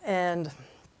 And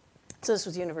so this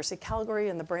was University of Calgary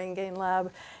in the Brain Gain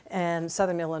Lab, and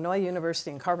Southern Illinois University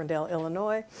in Carbondale,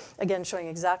 Illinois, again showing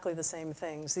exactly the same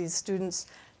things. These students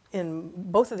in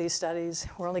both of these studies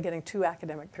were only getting 2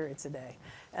 academic periods a day,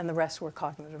 and the rest were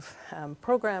cognitive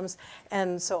programs.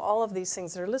 And so all of these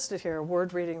things that are listed here,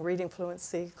 word reading, reading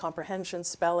fluency, comprehension,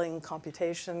 spelling,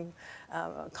 computation,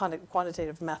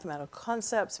 quantitative mathematical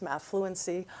concepts, math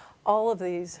fluency, all of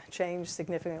these changed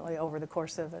significantly over the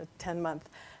course of a 10-month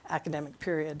academic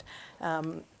period.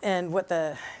 And what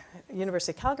the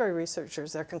University of Calgary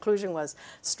researchers, their conclusion was,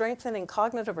 strengthening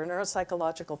cognitive or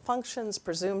neuropsychological functions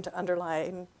presumed to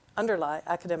underlie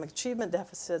academic achievement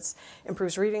deficits,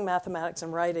 improves reading, mathematics,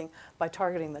 and writing by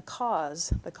targeting the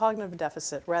cause, the cognitive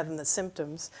deficit, rather than the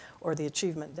symptoms or the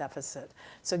achievement deficit.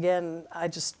 So again, I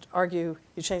just argue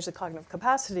you change the cognitive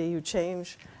capacity, you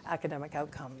change academic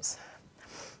outcomes.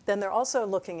 Then they're also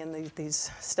looking in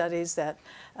these studies that,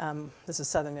 this is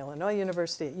Southern Illinois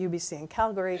University at UBC in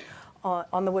Calgary,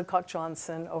 on the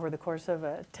Woodcock-Johnson over the course of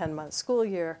a 10-month school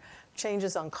year,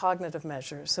 changes on cognitive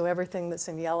measures. So everything that's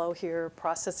in yellow here,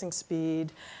 processing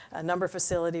speed, number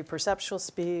facility, perceptual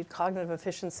speed, cognitive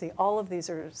efficiency, all of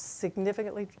these are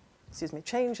significantly,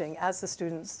 changing as the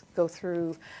students go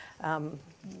through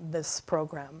this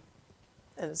program.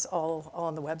 And it's all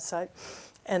on the website.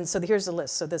 And so here's the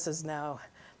list. So this is now,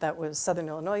 that was Southern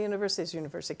Illinois University,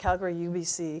 University of Calgary,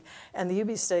 UBC, and the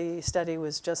UBC study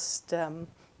was just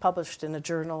published in a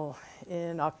journal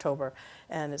in October,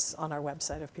 and it's on our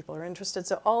website if people are interested.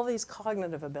 So all these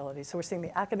cognitive abilities, so we're seeing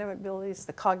the academic abilities,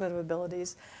 the cognitive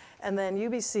abilities, and then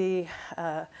UBC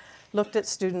looked at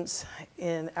students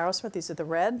in Arrowsmith, these are the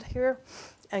red here,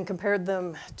 and compared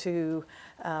them to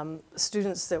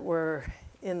students that were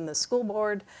in the school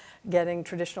board getting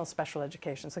traditional special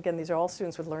education. So again, these are all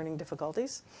students with learning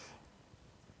difficulties.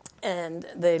 And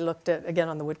they looked at, again,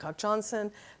 on the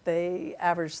Woodcock-Johnson, they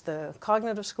averaged the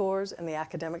cognitive scores and the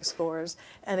academic scores.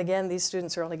 And again, these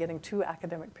students are only getting 2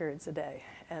 academic periods a day,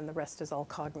 and the rest is all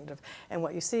cognitive. And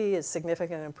what you see is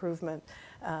significant improvement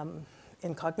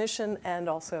in cognition and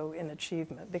also in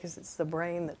achievement, because it's the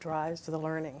brain that drives the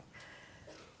learning.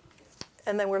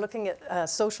 And then we're looking at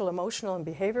social, emotional, and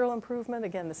behavioral improvement.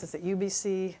 Again, this is at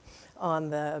UBC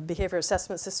on the behavior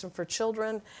assessment system for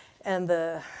children. And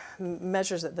the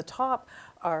measures at the top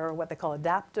are what they call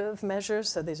adaptive measures.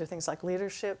 So these are things like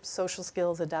leadership, social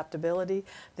skills, adaptability.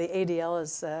 The ADL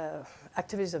is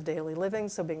activities of daily living,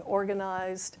 so being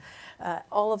organized.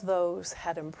 All of those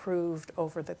had improved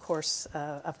over the course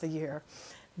of the year.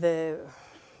 The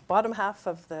bottom half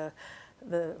of the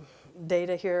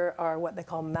data here are what they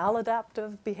call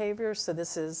maladaptive behaviors. So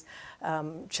this is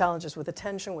challenges with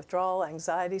attention, withdrawal,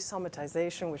 anxiety,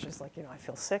 somatization, which is like, I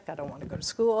feel sick, I don't want to go to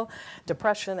school,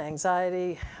 depression,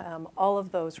 anxiety, all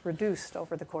of those reduced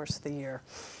over the course of the year.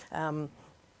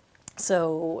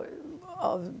 So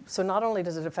not only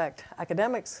does it affect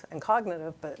academics and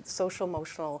cognitive, but social,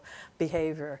 emotional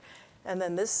behavior. And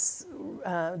then this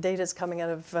data is coming out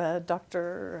of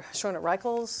Dr. Shona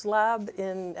Reichel's lab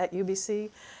at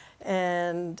UBC.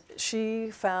 And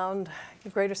she found a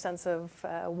greater sense of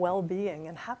well-being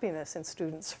and happiness in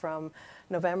students from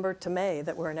November to May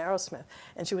that were in Arrowsmith.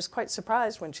 And she was quite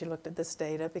surprised when she looked at this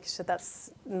data because she said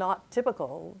that's not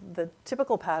typical. The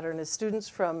typical pattern is students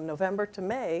from November to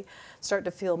May start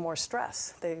to feel more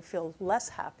stress. They feel less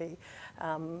happy,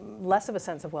 less of a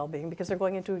sense of well-being because they're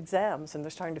going into exams and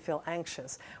they're starting to feel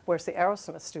anxious. Whereas the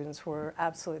Arrowsmith students were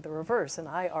absolutely the reverse. And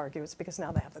I argue it's because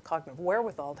now they have the cognitive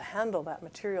wherewithal to handle that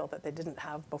material that they didn't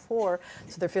have before,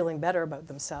 so they're feeling better about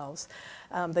themselves.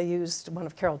 They used one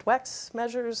of Carol Dweck's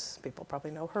measures. People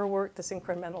probably know her work, this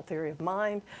incremental theory of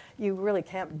mind. You really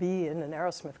can't be in an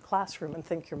Arrowsmith classroom and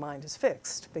think your mind is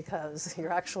fixed because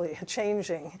you're actually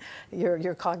changing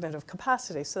your cognitive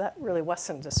capacity. So that really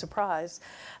wasn't a surprise.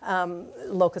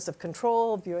 Locus of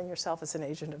control, viewing yourself as an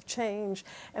agent of change.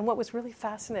 And what was really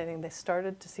fascinating, they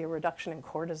started to see a reduction in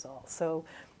cortisol. So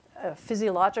a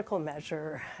physiological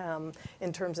measure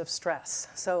in terms of stress.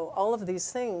 So all of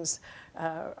these things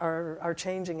are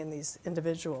changing in these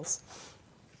individuals.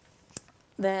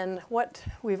 Then what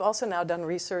we've also now done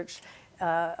research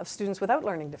of students without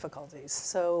learning difficulties.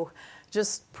 So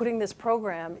just putting this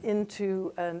program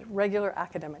into a regular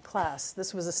academic class.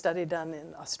 This was a study done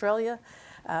in Australia.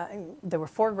 There were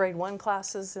 4 grade 1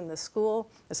 classes in this school.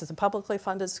 This is a publicly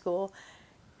funded school.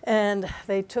 And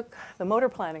they took the motor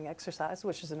planning exercise,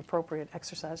 which is an appropriate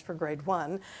exercise for grade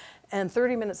 1, and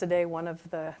 30 minutes a day, one of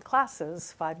the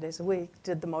classes, 5 days a week,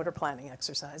 did the motor planning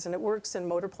exercise. And it works in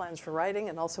motor plans for writing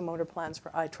and also motor plans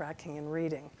for eye tracking and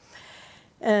reading.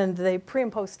 And they pre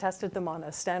and post tested them on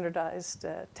a standardized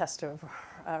test of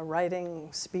writing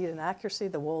speed and accuracy,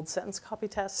 the Wold sentence copy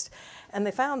test. And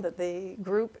they found that the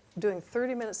group doing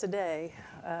 30 minutes a day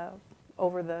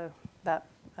over that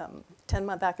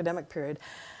 10-month academic period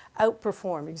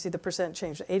outperformed. You can see the percent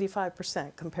change,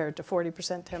 85% compared to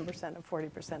 40%, 10%, and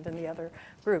 40% in the other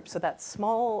group. So that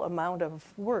small amount of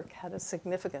work had a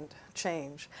significant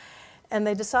change. And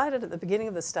they decided at the beginning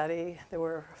of the study, there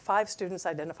were 5 students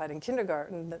identified in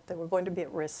kindergarten that they were going to be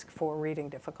at risk for reading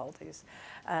difficulties.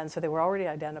 And so they were already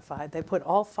identified. They put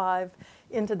all 5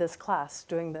 into this class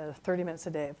doing the 30 minutes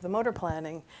a day of the motor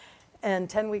planning. And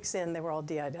 10 weeks in, they were all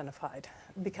de-identified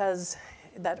because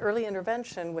that early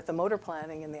intervention with the motor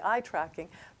planning and the eye tracking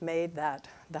made that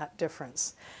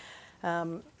difference.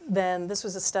 Then this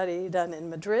was a study done in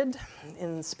Madrid,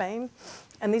 in Spain.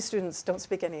 And these students don't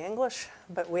speak any English,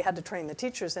 but we had to train the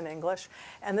teachers in English.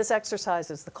 And this exercise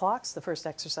is the clocks, the first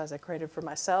exercise I created for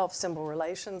myself, symbol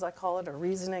relations, I call it, or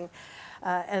reasoning.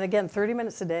 And again, 30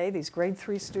 minutes a day, these grade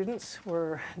 3 students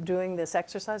were doing this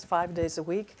exercise 5 days a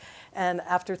week. And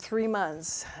after 3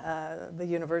 months, the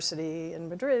university in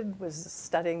Madrid was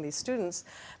studying these students.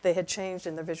 They had changed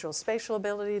in their visual spatial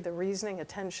ability, the reasoning,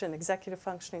 attention, executive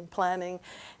functioning, planning.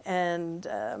 And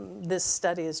this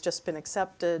study has just been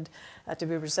accepted to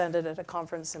be presented at a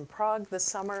conference in Prague this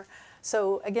summer.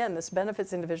 So again, this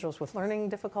benefits individuals with learning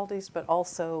difficulties, but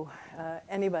also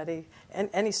anybody,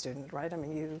 any student, right? I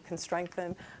mean, you can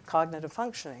strengthen cognitive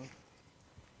functioning.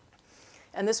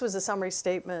 And this was a summary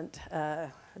statement.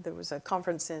 There was a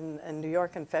conference in New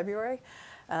York in February.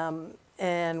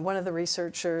 And one of the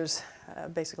researchers,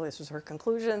 basically this was her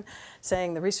conclusion,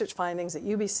 saying the research findings at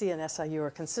UBC and SIU are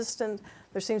consistent.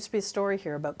 There seems to be a story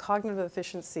here about cognitive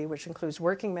efficiency, which includes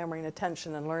working memory and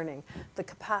attention and learning, the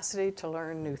capacity to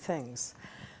learn new things.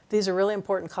 These are really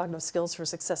important cognitive skills for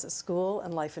success at school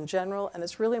and life in general, and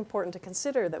it's really important to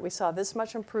consider that we saw this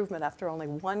much improvement after only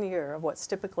 1 year of what's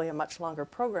typically a much longer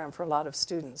program for a lot of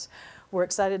students. We're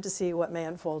excited to see what may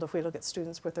unfold if we look at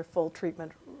students with their full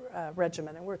treatment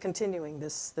regimen, and we're continuing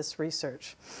this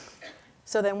research.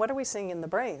 So then what are we seeing in the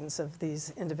brains of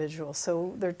these individuals?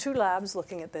 So there are 2 labs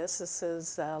looking at this. This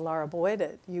is Lara Boyd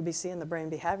at UBC in the Brain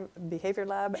Behavior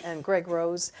Lab, and Greg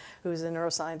Rose, who's a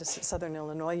neuroscientist at Southern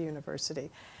Illinois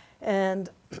University. And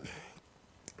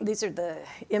These are the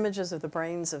images of the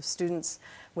brains of students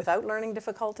without learning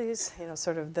difficulties,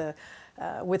 sort of the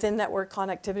within network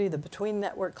connectivity, the between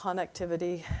network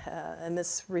connectivity, and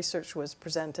this research was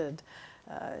presented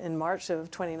in March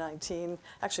of 2019,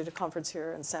 actually at a conference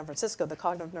here in San Francisco, the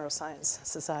Cognitive Neuroscience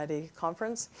Society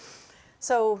conference.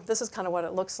 So this is kind of what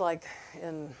it looks like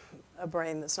in a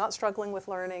brain that's not struggling with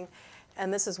learning,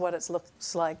 and this is what it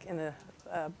looks like in a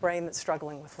brain that's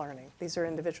struggling with learning. These are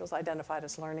individuals identified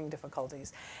as learning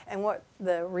difficulties. And what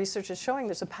the research is showing,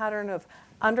 there's a pattern of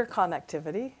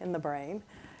underconnectivity in the brain.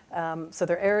 So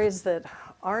there are areas that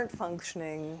aren't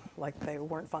functioning like they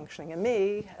weren't functioning in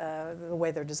me, the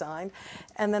way they're designed.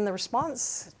 And then the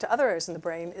response to other areas in the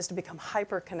brain is to become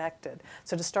hyper-connected.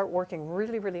 So to start working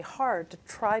really, really hard to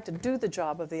try to do the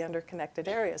job of the underconnected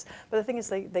areas. But the thing is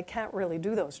they can't really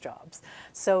do those jobs.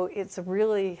 So it's a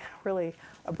really, really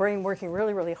a brain working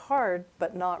really, really hard,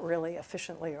 but not really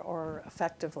efficiently or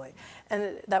effectively.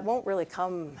 And that won't really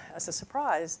come as a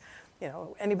surprise.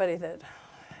 Anybody that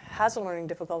has a learning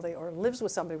difficulty or lives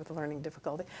with somebody with a learning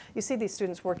difficulty, you see these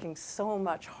students working so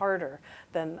much harder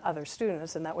than other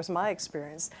students, and that was my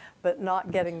experience, but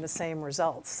not getting the same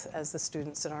results as the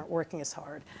students that aren't working as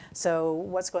hard. So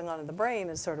what's going on in the brain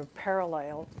is sort of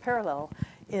parallel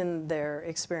in their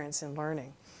experience in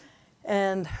learning.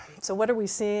 And so what are we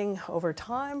seeing over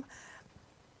time?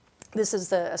 This is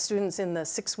the students in the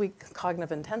 6-week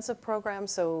cognitive intensive program.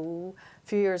 So a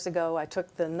few years ago, I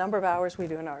took the number of hours we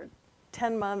do in our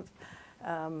 10-month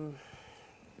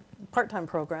part-time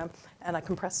program, and I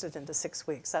compressed it into 6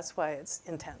 weeks. That's why it's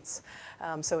intense.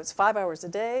 So it's 5 hours a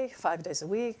day, 5 days a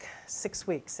week, 6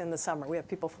 weeks in the summer. We have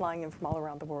people flying in from all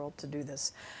around the world to do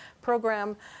this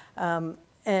program.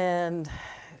 And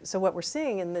so what we're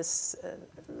seeing in this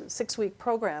 6-week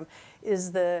program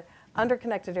is the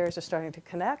underconnected areas are starting to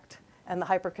connect, and the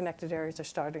hyperconnected areas are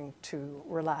starting to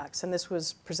relax. And this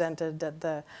was presented at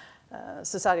the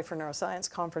Society for Neuroscience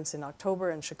conference in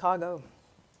October in Chicago.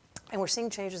 And we're seeing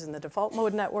changes in the default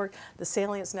mode network, the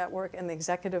salience network, and the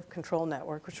executive control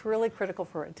network, which are really critical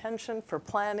for attention, for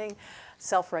planning,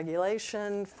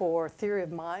 self-regulation, for theory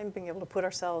of mind, being able to put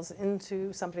ourselves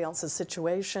into somebody else's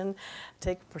situation,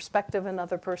 take perspective in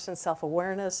another person,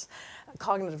 self-awareness,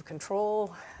 cognitive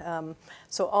control.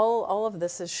 So all of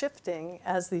this is shifting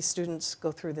as these students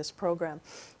go through this program.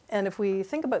 And if we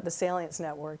think about the salience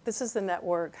network, this is the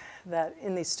network that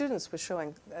in these students was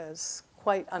showing as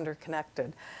quite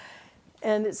underconnected.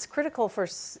 And it's critical for,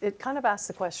 it kind of asks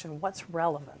the question, what's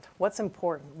relevant? What's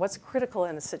important? What's critical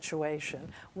in a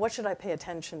situation? What should I pay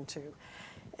attention to?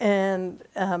 And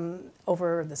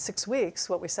over the 6 weeks,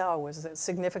 what we saw was a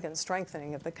significant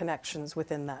strengthening of the connections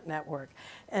within that network.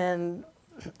 And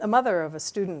a mother of a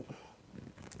student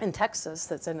in Texas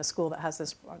that's in a school that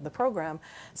has the program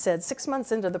said, 6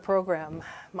 months into the program,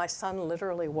 my son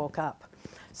literally woke up.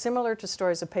 Similar to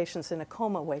stories of patients in a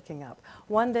coma waking up.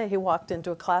 One day he walked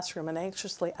into a classroom and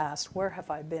anxiously asked, where have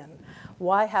I been?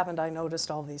 Why haven't I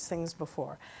noticed all these things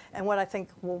before? And what I think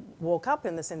woke up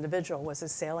in this individual was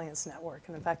his salience network.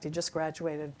 And in fact, he just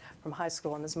graduated from high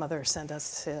school and his mother sent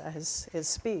us his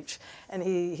speech. And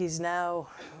he's now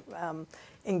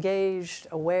engaged,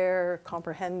 aware,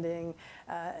 comprehending,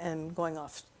 and going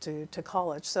off to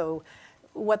college. So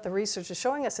what the research is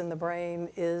showing us in the brain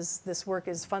is this work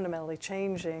is fundamentally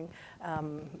changing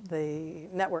the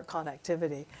network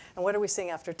connectivity. And what are we seeing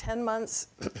after 10 months?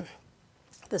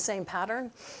 The same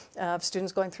pattern of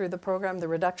students going through the program, the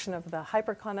reduction of the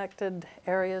hyperconnected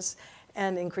areas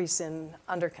and increase in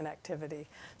underconnectivity.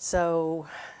 So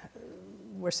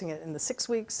we're seeing it in the 6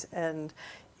 weeks and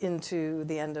into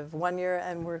the end of 1 year,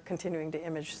 and we're continuing to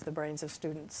image the brains of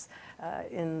students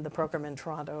in the program in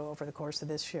Toronto over the course of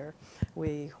this year.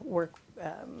 We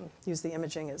use the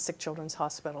imaging at Sick Children's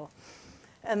Hospital.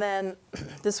 And then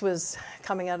this was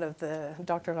coming out of the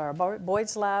Dr. Lara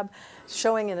Boyd's lab,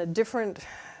 showing in a different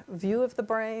view of the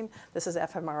brain. This is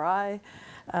fMRI,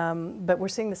 but we're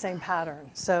seeing the same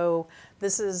pattern. So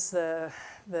this is the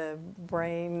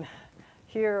brain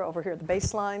here, over here, the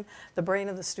baseline, the brain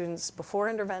of the students before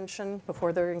intervention,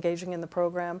 before they're engaging in the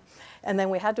program. And then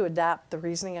we had to adapt the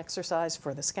reasoning exercise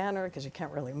for the scanner because you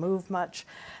can't really move much.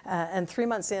 And 3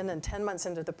 months in and 10 months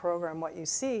into the program, what you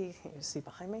see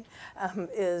behind me,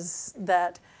 is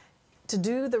that to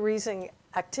do the reasoning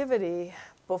activity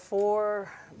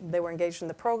before they were engaged in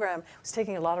the program was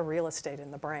taking a lot of real estate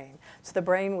in the brain. So the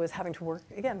brain was having to work,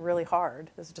 again, really hard.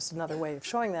 This is just another way of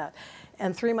showing that.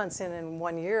 And 3 months in and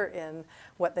 1 year in,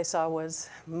 what they saw was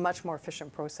much more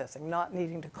efficient processing, not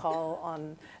needing to call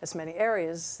on as many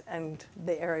areas, and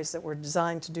the areas that were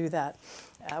designed to do that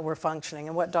were functioning.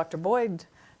 And what Dr. Boyd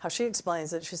how she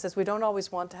explains it. She says, we don't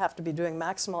always want to have to be doing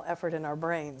maximal effort in our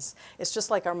brains. It's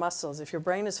just like our muscles. If your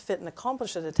brain is fit and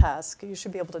accomplished at a task, you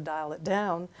should be able to dial it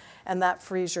down, and that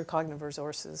frees your cognitive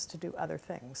resources to do other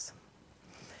things.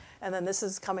 And then this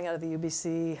is coming out of the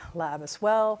UBC lab as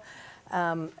well.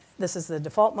 This is the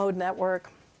default mode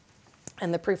network,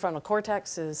 and the prefrontal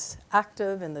cortex is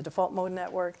active in the default mode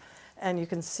network. And you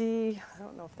can see, I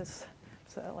don't know if this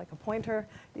is like a pointer.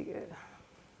 It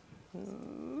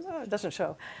doesn't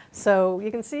show. So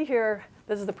you can see here,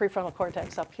 this is the prefrontal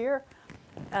cortex up here.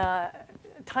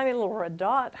 Tiny little red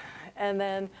dot. And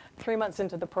then 3 months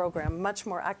into the program, much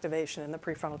more activation in the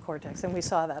prefrontal cortex. And we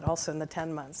saw that also in the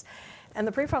 10 months. And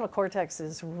the prefrontal cortex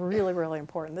is really, really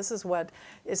important. This is what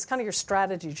is kind of your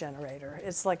strategy generator.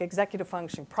 It's like executive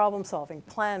functioning, problem solving,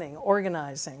 planning,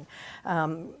 organizing,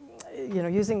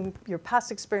 using your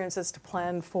past experiences to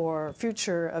plan for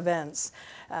future events.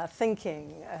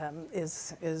 Thinking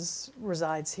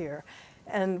resides here.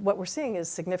 And what we're seeing is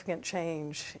significant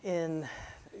change in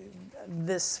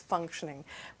this functioning,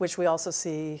 which we also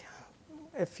see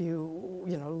if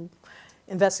you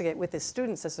investigate with the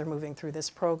students as they're moving through this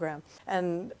program.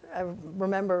 And I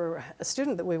remember a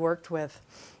student that we worked with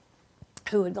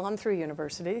who had gone through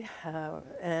university,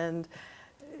 and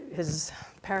his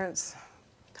parents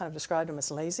kind of described him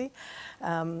as lazy.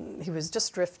 He was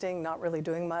just drifting, not really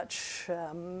doing much,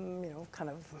 kind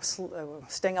of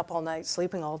staying up all night,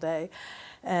 sleeping all day.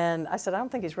 And I said, I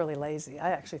don't think he's really lazy.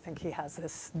 I actually think he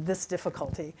has this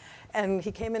difficulty. And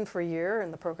he came in for a year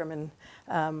in the program in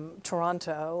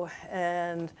Toronto,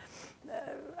 and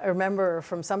I remember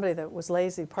from somebody that was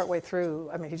lazy partway through,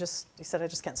 I mean, he said, I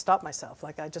just can't stop myself.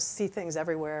 Like, I just see things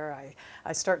everywhere.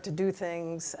 I start to do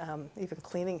things, even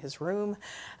cleaning his room.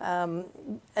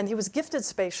 And he was gifted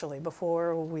spatially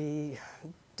before we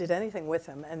did anything with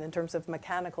him, and in terms of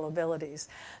mechanical abilities.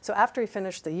 So after he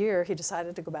finished the year, he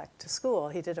decided to go back to school.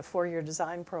 He did a 4-year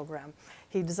design program.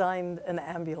 He designed an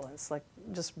ambulance, like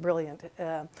just brilliant.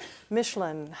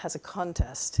 Michelin has a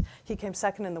contest. He came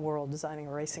second in the world designing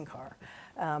a racing car.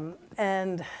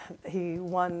 And he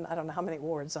won, I don't know how many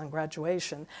awards on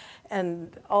graduation,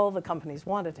 and all the companies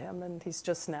wanted him, and he's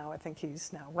just now, I think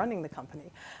he's now running the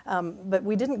company. But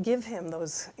we didn't give him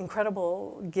those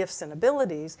incredible gifts and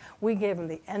abilities. We gave him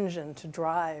the engine to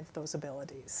drive those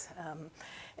abilities.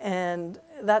 And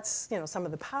that's some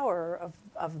of the power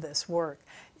of this work.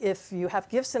 If you have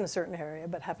gifts in a certain area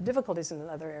but have difficulties in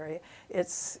another area,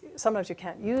 sometimes you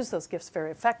can't use those gifts very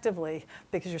effectively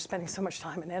because you're spending so much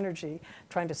time and energy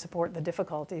trying to support the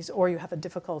difficulties, or you have a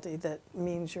difficulty that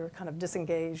means you're kind of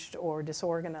disengaged or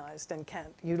disorganized and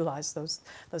can't utilize those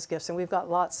gifts. And we've got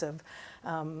lots of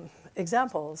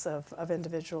examples of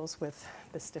individuals with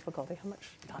this difficulty. How much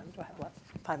time do I have left?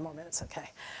 5 more minutes, okay.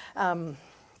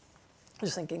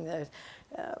 Just thinking that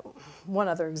one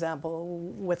other example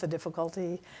with a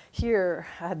difficulty here,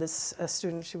 I had a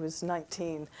student, she was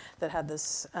 19, that had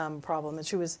this problem, and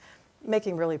she was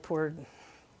making really poor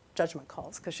judgment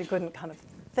calls because she couldn't kind of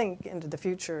think into the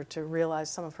future to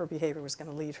realize some of her behavior was going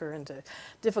to lead her into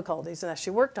difficulties. And as she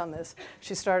worked on this,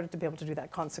 she started to be able to do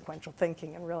that consequential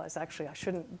thinking and realize, actually, I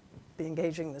shouldn't be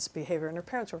engaging in this behavior. And her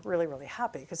parents were really, really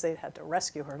happy because they'd had to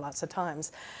rescue her lots of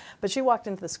times. But she walked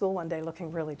into the school one day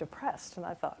looking really depressed, and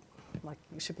I thought, like,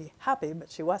 you should be happy, but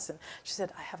she wasn't. She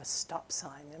said, I have a stop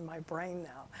sign in my brain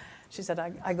now. She said,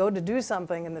 I go to do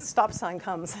something, and the stop sign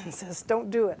comes and says,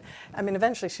 don't do it. I mean,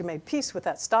 eventually she made peace with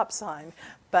that stop sign,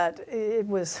 but it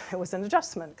was an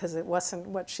adjustment because it wasn't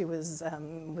what she was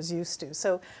used to.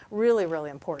 So really, really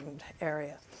important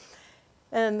area.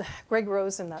 And Greg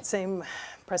Rose, in that same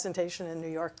presentation in New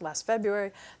York last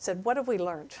February, said, what have we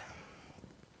learned?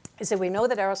 He said, we know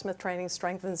that Arrowsmith training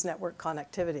strengthens network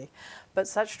connectivity, but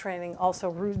such training also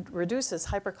reduces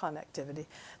hyperconnectivity.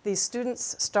 These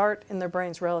students start in their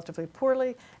brains relatively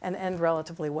poorly and end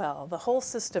relatively well. The whole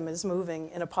system is moving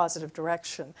in a positive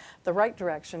direction, the right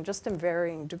direction, just in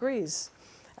varying degrees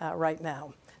right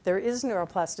now. There is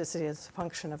neuroplasticity as a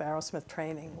function of Arrowsmith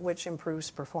training, which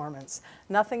improves performance.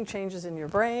 Nothing changes in your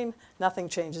brain, nothing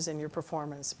changes in your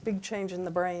performance. Big change in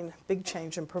the brain, big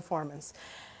change in performance.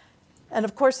 And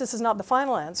of course, this is not the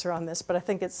final answer on this, but I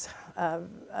think it's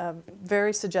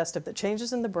very suggestive that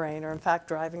changes in the brain are in fact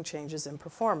driving changes in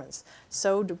performance.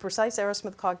 So do precise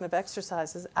Arrowsmith cognitive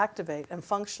exercises activate and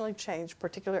functionally change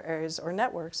particular areas or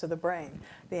networks of the brain?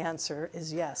 The answer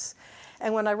is yes.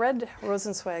 And when I read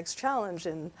Rosenzweig's challenge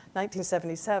in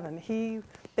 1977, he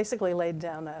basically laid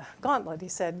down a gauntlet. He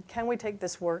said, can we take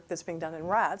this work that's being done in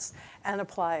rats and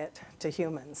apply it to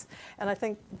humans? And I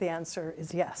think the answer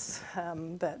is yes,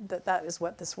 that is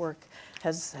what this work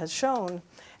has shown.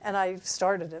 And I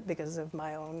started it because of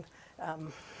my own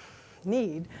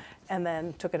need, and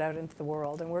then took it out into the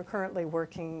world. And we're currently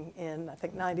working in, I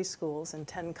think, 90 schools in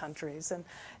 10 countries.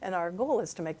 And our goal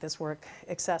is to make this work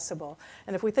accessible.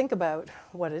 And if we think about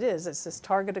what it is, it's this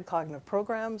targeted cognitive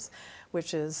programs,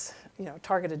 which is,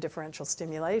 targeted differential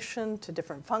stimulation to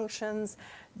different functions,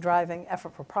 driving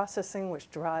effort for processing, which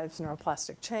drives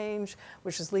neuroplastic change,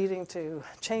 which is leading to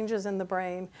changes in the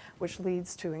brain, which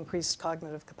leads to increased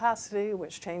cognitive capacity,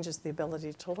 which changes the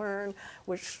ability to learn,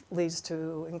 which leads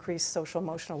to increased social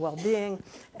emotional well-being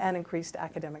and increased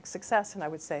academic success, and I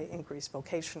would say increased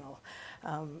vocational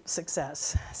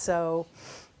success. So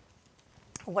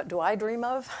what do I dream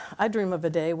of? I dream of a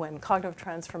day when cognitive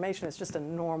transformation is just a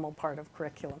normal part of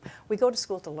curriculum. We go to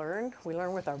school to learn. We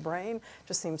learn with our brain. It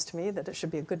just seems to me that it should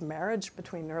be a good marriage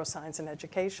between neuroscience and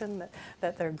education,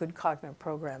 that they're good cognitive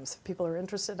programs. If people are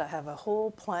interested, I have a whole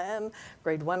plan.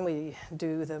 Grade 1, we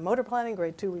do the motor planning.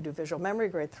 Grade 2, we do visual memory.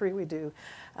 Grade 3, we do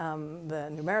the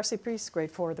numeracy piece.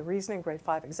 Grade 4, the reasoning. Grade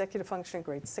 5, executive functioning.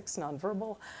 Grade 6,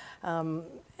 nonverbal.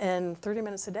 And 30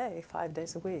 minutes a day, 5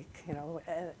 days a week,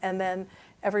 and then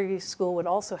every school would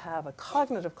also have a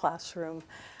cognitive classroom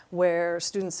where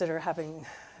students that are having,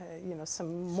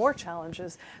 some more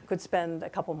challenges could spend a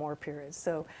couple more periods.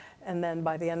 So, and then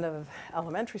by the end of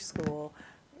elementary school,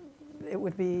 it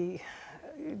would be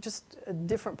just a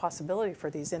different possibility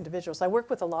for these individuals. I work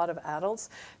with a lot of adults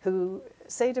who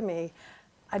say to me,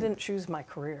 I didn't choose my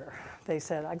career. They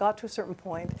said, I got to a certain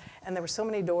point and there were so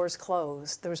many doors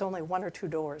closed. There was only 1 or 2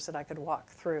 doors that I could walk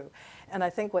through. And I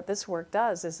think what this work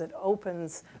does is it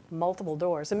opens multiple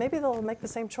doors. And maybe they'll make the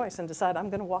same choice and decide, I'm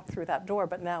gonna walk through that door,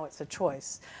 but now it's a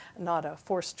choice, not a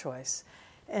forced choice.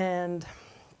 And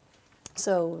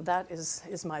so that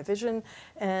is my vision.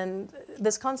 And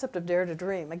this concept of dare to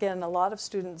dream, again, a lot of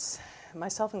students,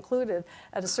 myself included,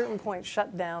 at a certain point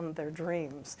shut down their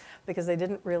dreams because they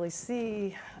didn't really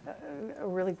see a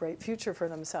really great future for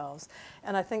themselves.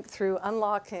 And I think through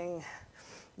unlocking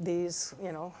these,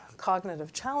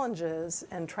 cognitive challenges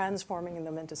and transforming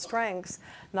them into strengths,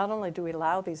 not only do we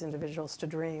allow these individuals to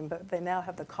dream, but they now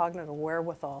have the cognitive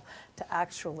wherewithal to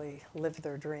actually live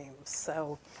their dreams.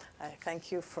 So I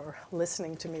thank you for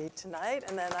listening to me tonight.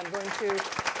 And then I'm going to,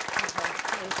 I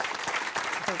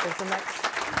think there's the next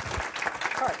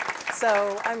part.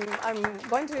 So I'm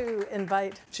going to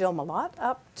invite Jill Malott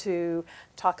up to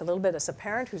talk a little bit as a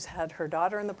parent who's had her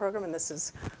daughter in the program, and this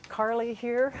is Carly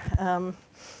here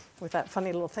with that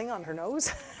funny little thing on her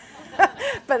nose.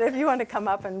 But if you want to come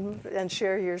up and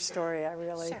share your story, I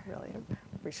really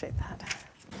appreciate that.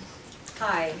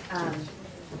 Hi.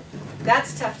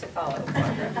 That's tough to follow,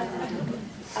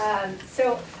 Barbara.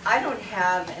 So I don't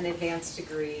have an advanced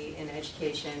degree in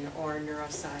education or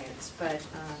neuroscience, but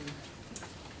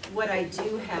what I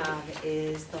do have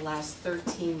is the last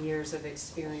 13 years of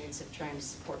experience of trying to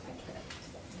support my kid.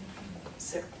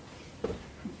 So,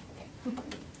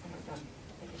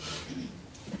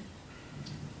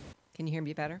 can you hear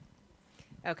me better?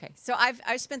 Okay, so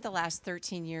I've spent the last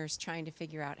 13 years trying to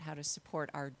figure out how to support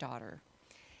our daughter.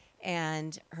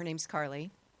 And her name's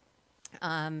Carly.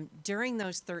 During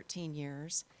those 13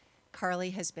 years,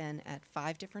 Carly has been at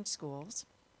 5 different schools,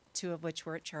 2 of which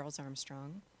were at Charles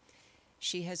Armstrong.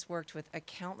 She has worked with a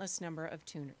countless number of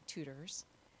tutors.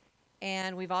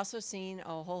 And we've also seen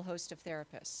a whole host of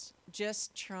therapists,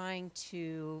 just trying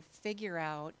to figure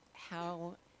out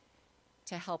how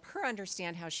to help her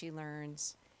understand how she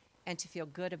learns and to feel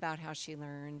good about how she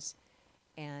learns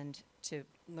and to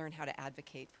learn how to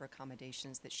advocate for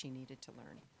accommodations that she needed to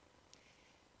learn.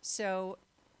 So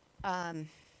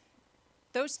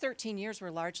those 13 years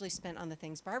were largely spent on the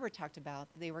things Barbara talked about.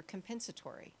 They were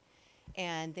compensatory,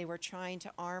 and they were trying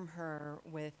to arm her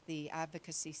with the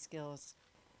advocacy skills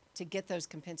to get those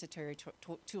compensatory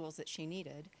tools that she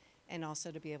needed, and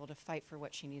also to be able to fight for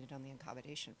what she needed on the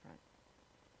accommodation front.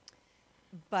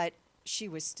 But she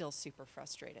was still super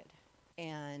frustrated,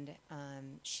 and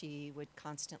she would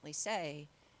constantly say,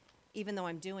 even though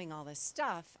I'm doing all this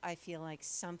stuff, I feel like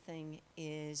something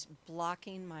is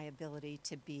blocking my ability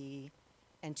to be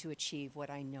and to achieve what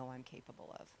I know I'm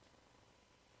capable of.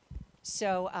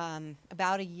 So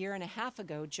about a year and a half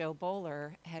ago, Joe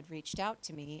Boaler had reached out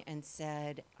to me and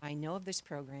said, I know of this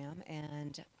program,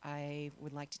 and I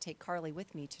would like to take Carly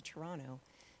with me to Toronto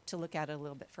to look at it a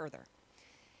little bit further.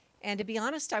 And to be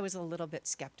honest, I was a little bit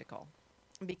skeptical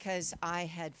because I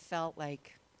had felt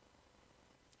like,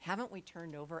 haven't we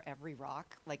turned over every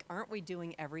rock? Like, aren't we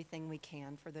doing everything we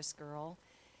can for this girl?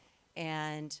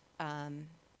 And,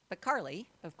 but Carly,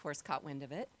 of course, caught wind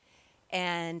of it.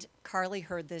 And Carly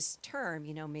heard this term,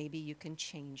 maybe you can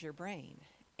change your brain.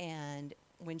 And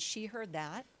when she heard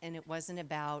that, and it wasn't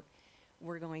about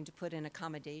we're going to put in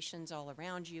accommodations all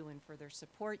around you and further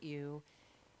support you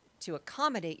to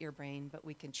accommodate your brain, but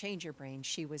we can change your brain.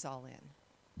 She was all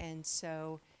in. And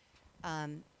so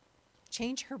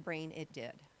change her brain it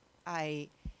did. I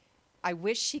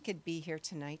wish she could be here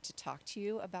tonight to talk to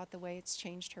you about the way it's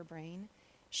changed her brain.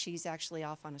 She's actually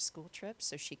off on a school trip,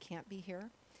 so she can't be here.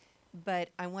 But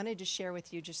I wanted to share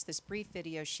with you just this brief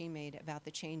video she made about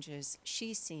the changes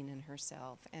she's seen in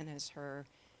herself, and as her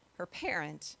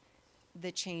parent,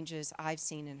 the changes I've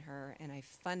seen in her, and I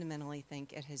fundamentally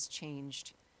think it has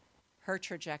changed her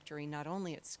trajectory, not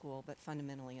only at school, but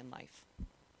fundamentally in life.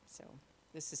 So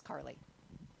this is Carly.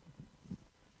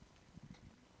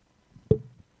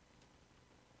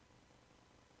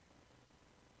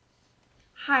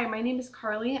 Hi, my name is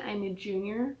Carly. I'm a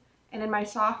junior, and in my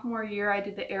sophomore year, I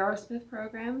did the Arrowsmith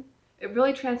program. It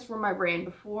really transformed my brain.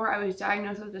 Before, I was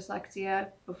diagnosed with dyslexia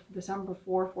the summer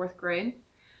before 4th grade,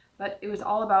 but it was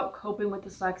all about coping with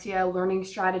dyslexia, learning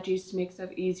strategies to make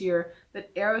stuff easier.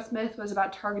 But Arrowsmith was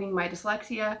about targeting my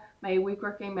dyslexia, my weak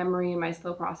working memory, and my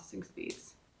slow processing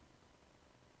speeds.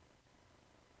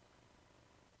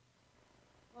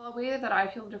 Well, a way that I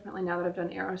feel differently now that I've done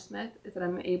Arrowsmith is that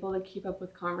I'm able to keep up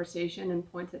with conversation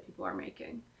and points that people are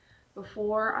making.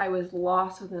 Before, I was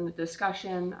lost within the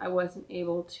discussion. I wasn't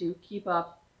able to keep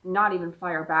up, not even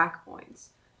fire back points.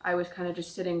 I was kind of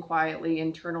just sitting quietly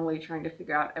internally trying to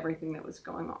figure out everything that was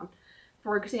going on.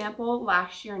 For example,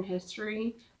 last year in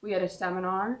history, we had a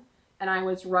seminar, and I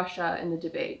was Russia in the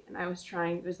debate, and it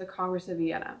was the Congress of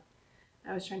Vienna.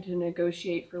 I was trying to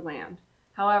negotiate for land.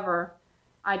 However,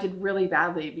 I did really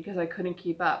badly because I couldn't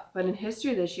keep up. But in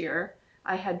history this year,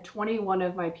 I had 21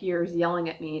 of my peers yelling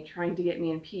at me, trying to get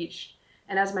me impeached.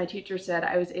 And as my teacher said,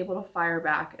 I was able to fire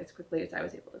back as quickly as I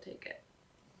was able to take it.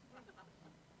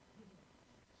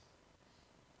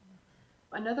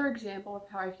 Another example of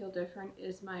how I feel different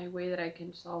is my way that I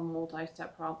can solve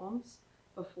multi-step problems.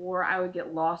 Before, I would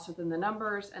get lost within the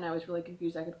numbers and I was really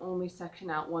confused. I could only section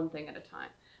out one thing at a time.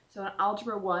 So in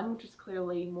Algebra 1, which is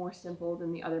clearly more simple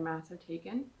than the other maths I've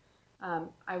taken,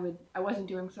 I wasn't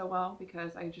doing so well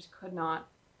because I just could not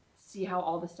see how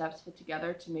all the steps fit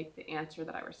together to make the answer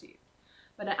that I received.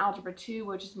 But in Algebra 2,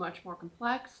 which is much more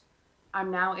complex, I'm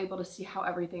now able to see how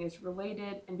everything is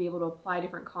related and be able to apply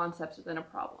different concepts within a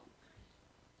problem.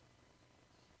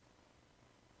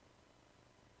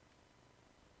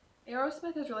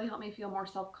 Arrowsmith has really helped me feel more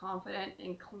self-confident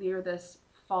and clear this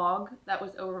fog that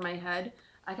was over my head.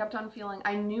 I kept on feeling,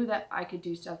 I knew that I could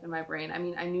do stuff in my brain. I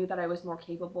mean, I knew that I was more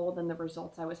capable than the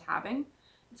results I was having.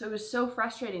 So it was so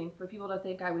frustrating for people to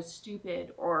think I was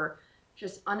stupid or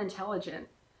just unintelligent.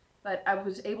 But I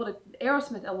was able to,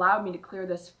 Arrowsmith allowed me to clear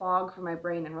this fog from my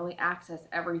brain and really access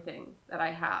everything that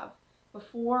I have.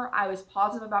 Before, I was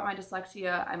positive about my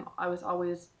dyslexia. I was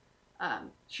always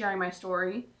sharing my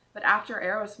story. But after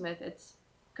Arrowsmith, it's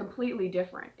completely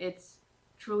different. It's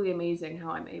truly amazing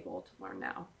how I'm able to learn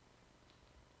now.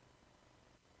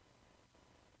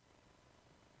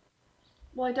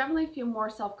 Well, I definitely feel more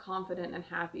self-confident and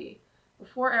happy.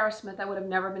 Before Arrowsmith, I would have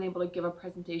never been able to give a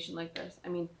presentation like this. I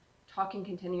mean, talking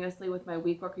continuously with my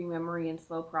weak working memory and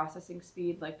slow processing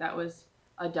speed, like that was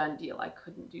a done deal. I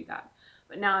couldn't do that.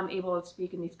 But now I'm able to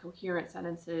speak in these coherent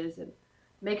sentences and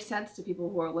make sense to people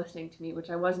who are listening to me,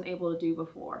 which I wasn't able to do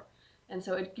before. And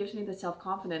so it gives me the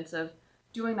self-confidence of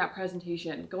doing that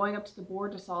presentation, going up to the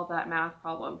board to solve that math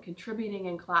problem, contributing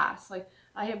in class. Like,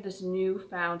 I have this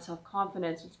newfound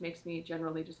self-confidence, which makes me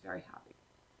generally just very happy.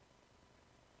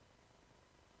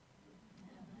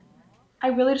 I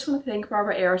really just want to thank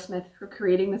Barbara Arrowsmith for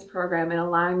creating this program and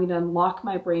allowing me to unlock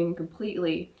my brain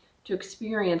completely to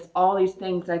experience all these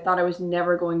things that I thought I was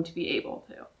never going to be able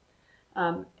to.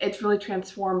 It's really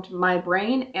transformed my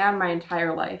brain and my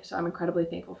entire life, so I'm incredibly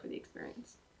thankful for the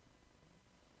experience.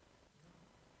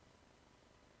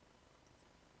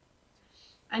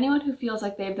 Anyone who feels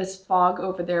like they have this fog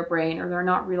over their brain or they're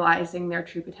not realizing their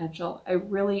true potential, I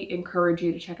really encourage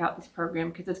you to check out this program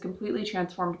because it's completely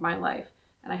transformed my life,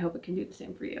 and I hope it can do the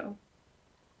same for you.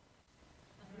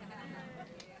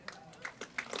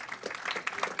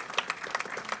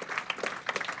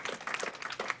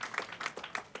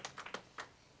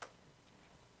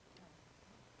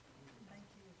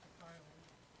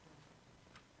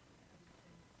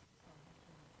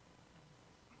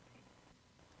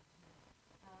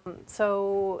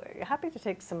 So happy to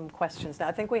take some questions now.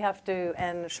 I think we have to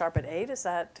end sharp at 8. Is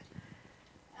that?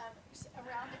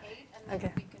 Around 8, and then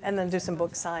Okay. we can And then do some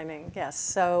book signing. Yes.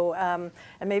 So and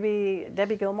maybe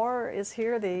Debbie Gilmore is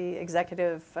here, the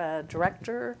executive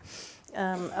director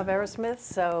of Arrowsmith.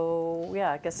 So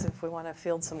yeah, I guess if we want to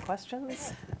field some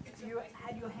questions. You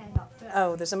had your hand up first.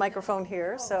 Oh, there's a microphone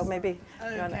here, so maybe.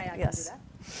 Okay, you wanna- I can yes. do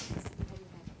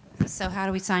that. So how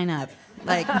do we sign up?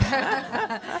 Like,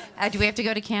 do we have to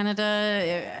go to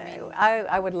Canada?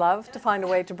 I would love to find a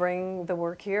way to bring the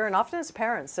work here, and often it's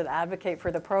parents that advocate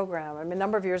for the program. I mean, a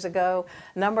number of years ago,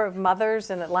 a number of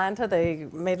mothers in Atlanta, they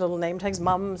made little name tags,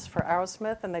 Mums for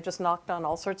Arrowsmith, and they just knocked on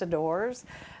all sorts of doors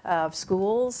of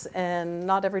schools, and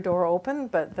not every door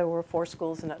opened, but there were 4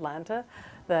 schools in Atlanta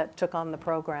that took on the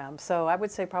program. So I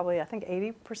would say probably, I think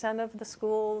 80% of the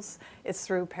schools, it's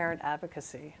through parent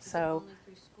advocacy. So.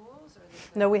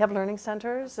 No, we have learning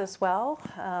centers as well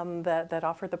that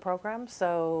offer the program.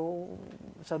 So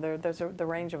there's the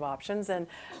range of options. And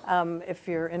if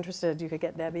you're interested, you could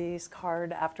get Debbie's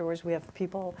card afterwards. We have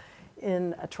people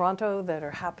in Toronto that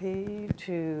are happy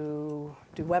to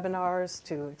do webinars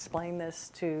to explain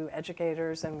this to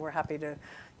educators, and we're happy to,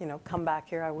 come back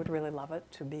here. I would really love it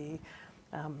to be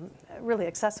really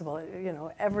accessible,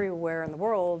 everywhere in the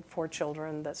world for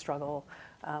children that struggle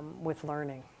with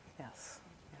learning. Yes.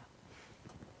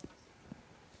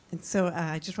 And so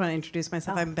I just want to introduce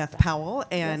myself. I'm Beth Powell,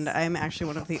 and Yes. I'm actually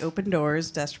one of the Open Doors,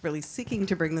 desperately seeking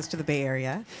to bring this to the Bay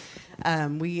Area.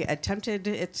 We attempted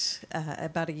it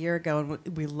about a year ago,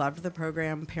 and we loved the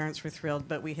program. Parents were thrilled,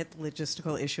 but we hit the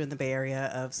logistical issue in the Bay Area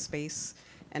of space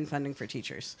and funding for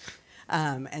teachers.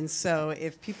 And so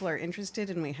if people are interested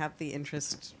and we have the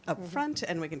interest up front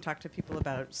and we can talk to people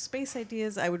about space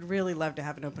ideas, I would really love to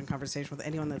have an open conversation with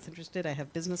anyone that's interested. I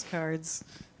have business cards.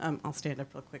 I'll stand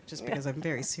up real quick just because I'm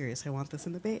very serious. I want this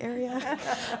in the Bay Area.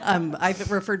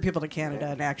 I've referred people to Canada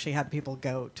and actually had people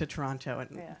go to Toronto,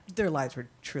 and their lives were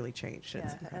truly changed.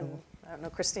 It's incredible. And I don't know,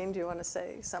 Christine, do you want to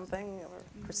say something? Or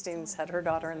Christine's had her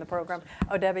daughter in the program.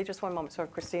 Oh, Debbie, just one moment. So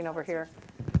Christine over here.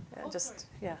 And then,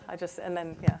 I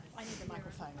need the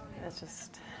microphone. it's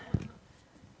just,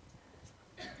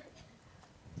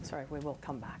 sorry, we will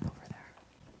come back over there.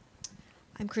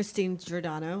 I'm Christine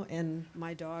Giordano, and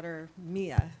my daughter,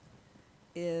 Mia,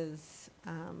 is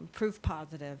proof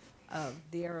positive of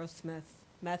the Arrowsmith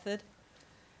method.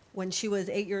 When she was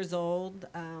 8 years old,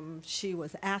 she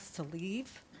was asked to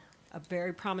leave a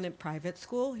very prominent private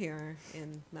school here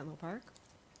in Menlo Park,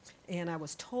 and I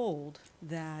was told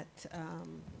that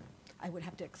I would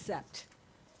have to accept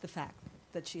the fact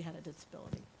that she had a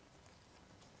disability.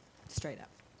 Straight up.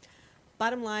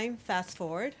 Bottom line, fast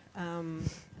forward,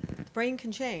 the brain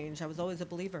can change. I was always a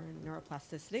believer in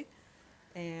neuroplasticity,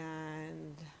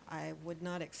 and I would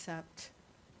not accept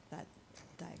that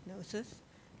diagnosis.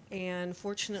 And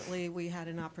fortunately, we had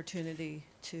an opportunity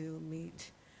to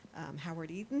meet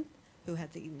Howard Eaton, who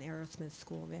had the Eaton Arrowsmith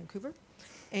School in Vancouver.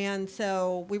 And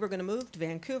so we were going to move to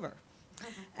Vancouver.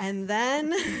 And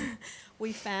then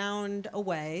we found a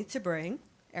way to bring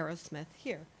Arrowsmith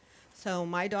here. So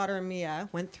my daughter Mia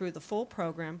went through the full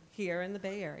program here in the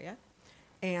Bay Area,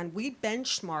 and we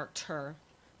benchmarked her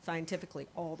scientifically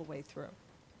all the way through.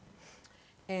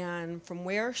 And from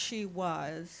where she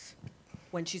was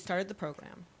when she started the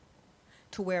program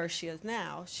to where she is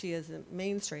now, she is in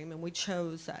mainstream, and we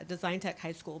chose Design Tech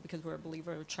High School because we're a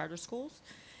believer of charter schools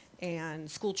and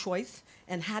school choice.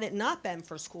 And had it not been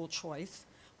for school choice,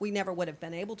 we never would have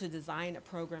been able to design a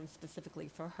program specifically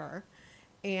for her.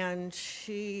 And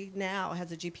she now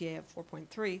has a GPA of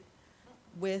 4.3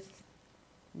 with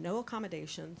no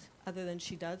accommodations other than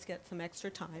she does get some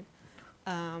extra time.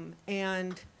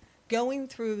 And going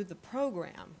through the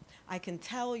program, I can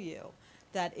tell you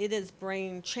that it is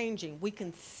brain changing. We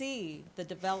can see the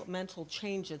developmental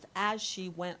changes as she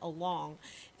went along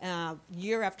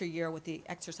year after year with the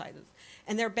exercises.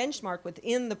 And they're benchmarked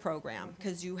within the program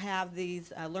because you have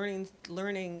these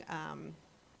learning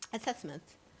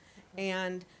assessments.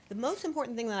 And the most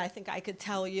important thing that I think I could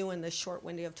tell you in this short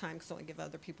window of time, because I want to give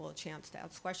other people a chance to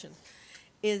ask questions,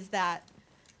 is that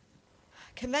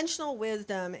conventional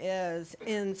wisdom is,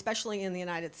 especially in the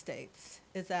United States,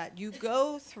 is that you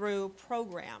go through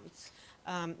programs,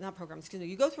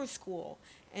 you go through school,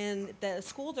 and the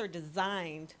schools are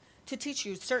designed to teach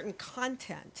you certain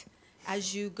content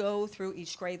as you go through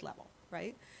each grade level,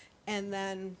 right? And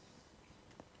then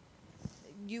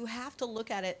you have to look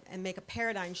at it and make a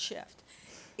paradigm shift.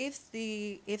 If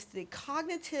the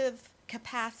cognitive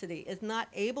capacity is not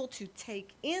able to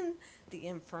take in the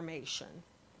information,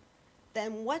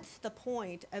 then what's the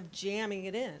point of jamming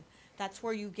it in? That's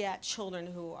where you get children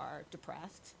who are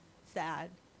depressed, sad,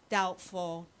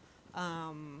 doubtful,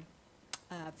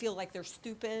 feel like they're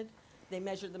stupid. They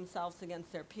measure themselves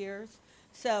against their peers.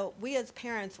 So we as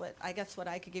parents, what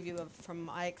I could give you from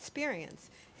my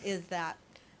experience is that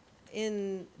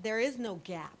there is no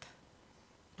gap.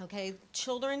 Okay,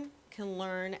 children can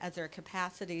learn as their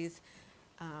capacities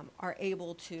are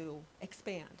able to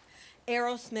expand.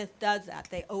 Arrowsmith does that.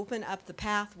 They open up the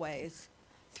pathways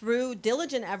through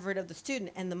diligent effort of the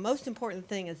student, and the most important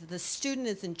thing is the student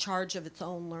is in charge of its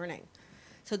own learning.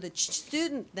 So the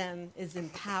student then is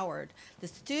empowered. The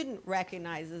student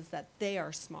recognizes that they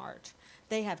are smart,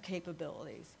 they have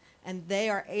capabilities, and they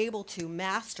are able to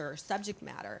master subject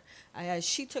matter.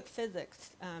 She took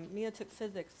physics, Mia took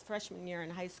physics freshman year in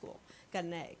high school, got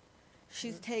an A.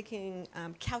 She's taking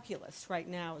calculus right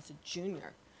now as a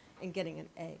junior and getting an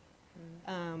A.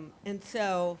 And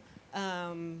so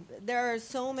there are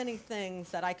so many things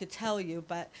that I could tell you,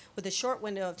 but with a short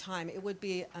window of time, it would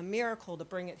be a miracle to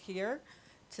bring it here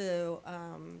to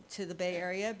the Bay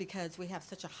Area, because we have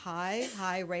such a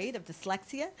high rate of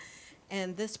dyslexia.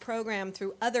 And this program,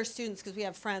 through other students, because we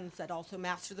have friends that also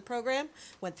mastered the program,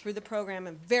 went through the program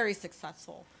and very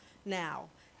successful now.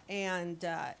 And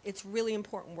it's really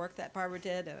important work that Barbara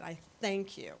did, and I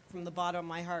thank you from the bottom of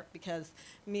my heart, because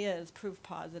Mia is proof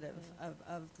positive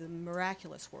of the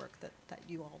miraculous work that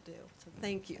you all do. So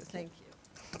thank you, thank you.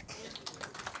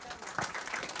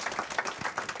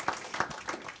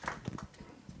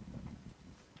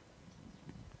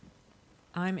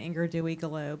 I'm Ingrid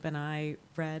Dewey-Galobe, and I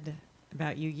read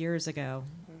about you years ago,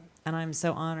 and I'm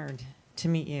so honored to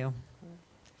meet you.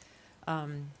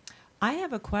 I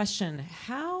have a question.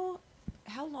 How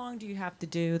long do you have to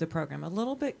do the program? A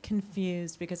little bit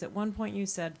confused, because at one point you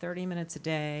said 30 minutes a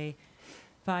day,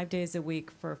 5 days a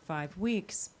week for 5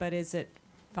 weeks, but is it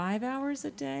 5 hours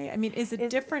a day? I mean, is it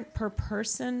different per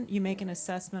person? You make an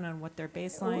assessment on what their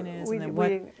baseline is, and then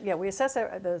what? We assess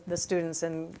the students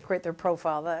and create their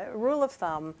profile. The rule of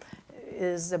thumb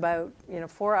is about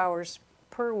 4 hours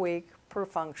per week per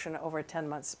function over a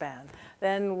 10-month span.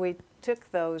 Then we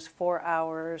took those 4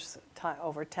 hours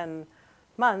over 10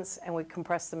 months and we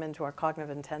compressed them into our cognitive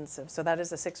intensive. So that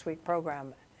is a 6-week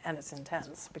program, and it's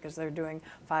intense because they're doing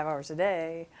 5 hours a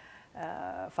day,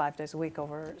 5 days a week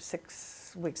over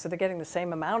 6 weeks. So they're getting the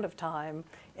same amount of time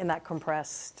in that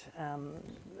compressed,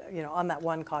 on that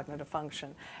one cognitive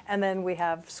function. And then we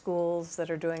have schools that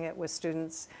are doing it with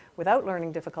students without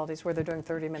learning difficulties, where they're doing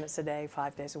 30 minutes a day,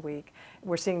 5 days a week.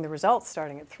 We're seeing the results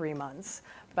starting at 3 months,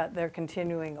 but they're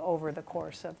continuing over the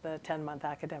course of the 10-month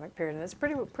academic period. And it's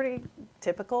pretty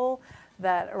typical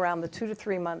that around the 2 to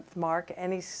 3 month mark,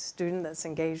 any student that's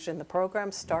engaged in the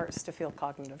program starts to feel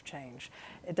cognitive change.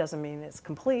 It doesn't mean it's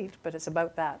complete, but it's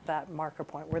about that marker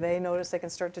point where they notice they can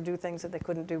start to do things that they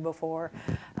couldn't do before.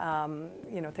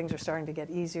 Things are starting to get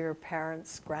easier.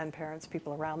 Parents, grandparents,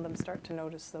 people around them start to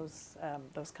notice those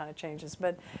kind of changes.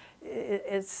 But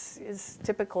it's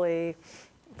typically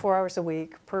 4 hours a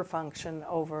week per function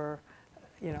over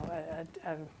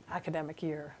an academic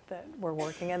year that we're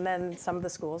working. And then some of the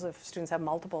schools, if students have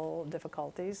multiple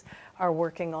difficulties, are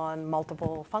working on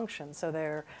multiple functions. So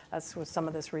that's with some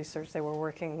of this research, they were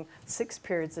working 6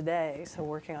 periods a day, so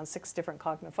working on 6 different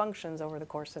cognitive functions over the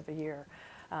course of a year.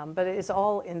 But it's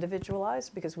all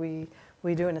individualized, because we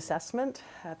do an assessment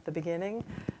at the beginning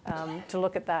to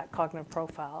look at that cognitive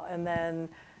profile. And then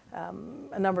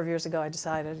a number of years ago, I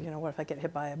decided, what if I get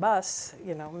hit by a bus?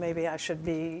 Maybe I should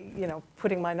be,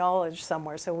 putting my knowledge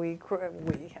somewhere. So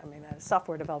as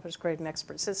software developers, create an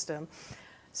expert system.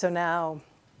 So now,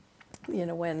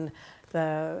 when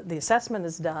the assessment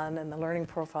is done and the learning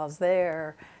profile is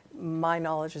there, my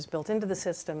knowledge is built into the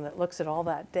system that looks at all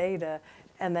that data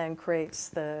and then creates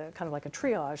the kind of like a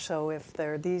triage. So if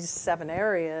there are these 7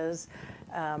 areas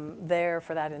there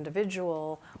for that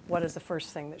individual, what is the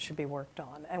first thing that should be worked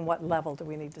on, and what level do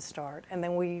we need to start? And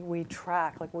then we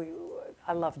track,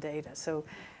 I love data, so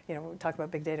we talk about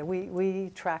big data.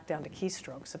 We track down to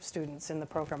keystrokes of students in the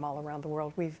program all around the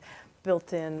world. We've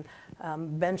built in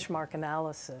benchmark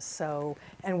analysis,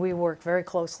 and we work very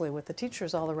closely with the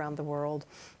teachers all around the world.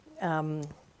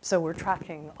 So we're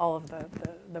tracking all of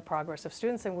the progress of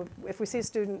students, and if we see a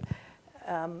student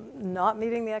not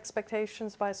meeting the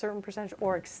expectations by a certain percentage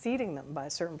or exceeding them by a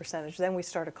certain percentage, then we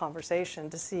start a conversation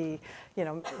to see,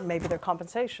 maybe their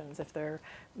compensations, if they're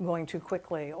going too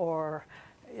quickly, or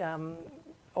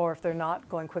if they're not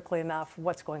going quickly enough,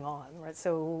 what's going on, right?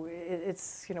 So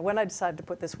it's, when I decided to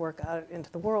put this work out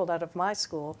into the world, out of my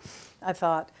school,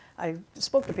 I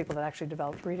spoke to people that actually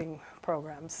developed reading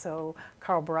programs. So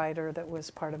Carl Breiter, that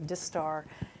was part of DISTAR,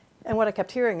 and what I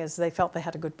kept hearing is they felt they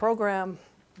had a good program.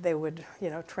 They would,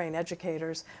 train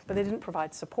educators, but they didn't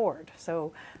provide support.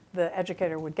 So the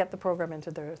educator would get the program into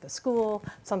the school,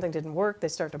 something didn't work, they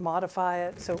started to modify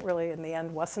it, so it really, in the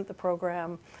end, wasn't the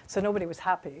program. So nobody was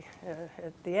happy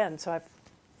at the end. So I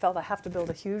felt I have to build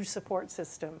a huge support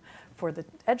system for the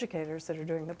educators that are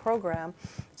doing the program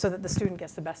so that the student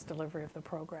gets the best delivery of the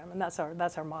program. And that's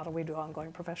our model. We do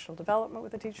ongoing professional development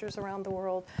with the teachers around the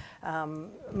world.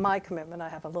 My commitment, I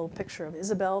have a little picture of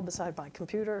Isabel beside my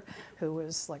computer, who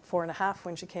was like 4.5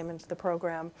 when she came into the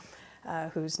program,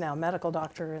 who's now a medical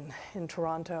doctor in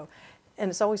Toronto. And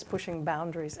it's always pushing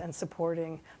boundaries and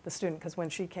supporting the student, because when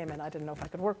she came in, I didn't know if I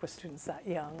could work with students that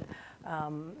young.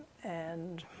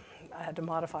 And I had to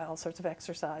modify all sorts of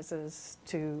exercises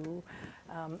to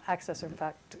access her. In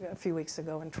fact, a few weeks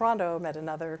ago in Toronto, I met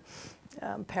another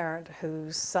parent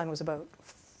whose son was about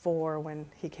 4 when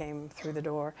he came through the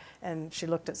door, and she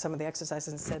looked at some of the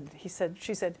exercises and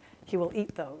she said, he will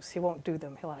eat those. He won't do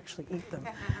them. He'll actually eat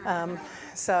them.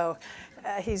 So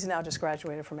he's now just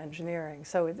graduated from engineering.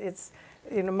 So it's,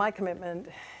 my commitment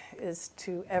is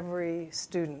to every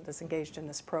student that's engaged in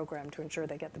this program to ensure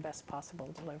they get the best possible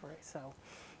delivery. So,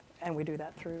 and we do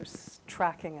that through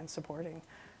tracking and supporting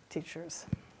teachers.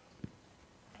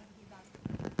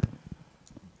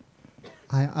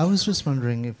 I was just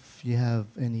wondering if you have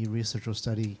any research or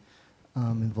study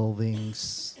involving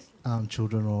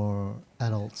children or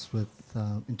adults with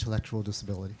intellectual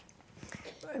disability.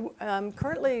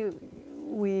 Currently,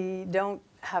 we don't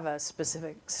have a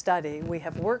specific study. We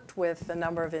have worked with a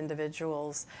number of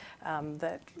individuals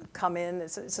that come in.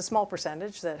 It's a small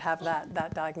percentage that have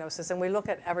that diagnosis, and we look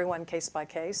at everyone case by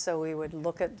case. So we would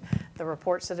look at the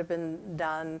reports that have been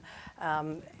done.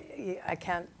 I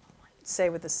can't say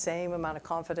with the same amount of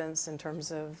confidence in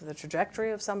terms of the trajectory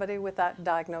of somebody with that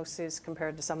diagnosis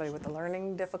compared to somebody with a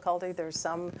learning difficulty. There's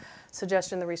some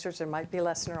suggestion in the research there might be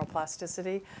less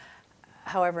neuroplasticity.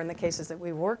 However, in the cases that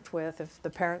we worked with, if the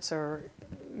parents are,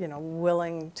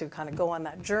 willing to kind of go on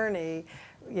that journey,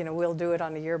 we'll do it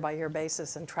on a year-by-year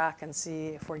basis and track and see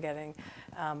if we're getting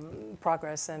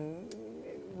progress. And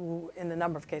in a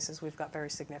number of cases, we've got very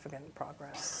significant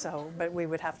progress. So, but we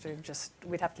would have to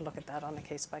we'd have to look at that on a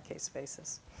case-by-case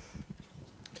basis.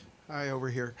 Hi, over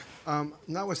here.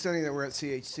 Notwithstanding that we're at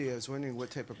CHC, I was wondering what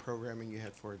type of programming you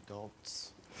had for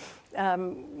adults.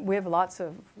 We have lots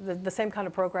of the same kind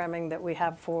of programming that we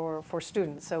have for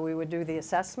students. So we would do the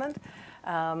assessment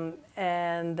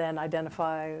and then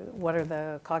identify what are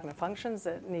the cognitive functions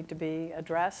that need to be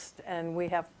addressed. And we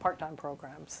have part-time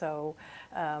programs. So,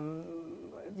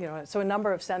 so a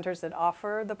number of centers that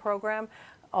offer the program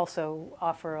also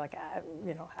offer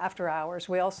after hours.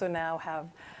 We also now have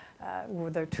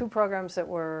there are 2 programs that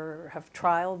have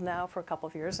trialed now for a couple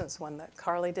of years. It's one that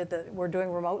Carly did that we're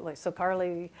doing remotely. So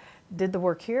Carly did the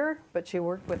work here, but she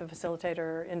worked with a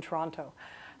facilitator in Toronto.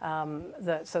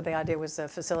 So the idea was the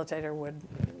facilitator would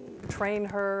train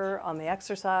her on the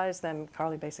exercise, then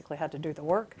Carly basically had to do the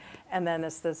work. And then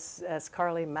as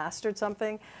Carly mastered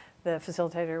something, the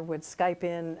facilitator would Skype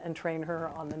in and train her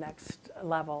on the next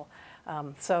level.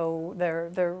 So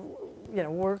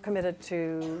we're committed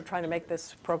to trying to make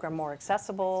this program more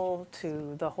accessible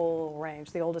to the whole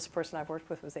range. The oldest person I've worked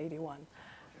with was 81.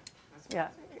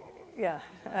 Yeah.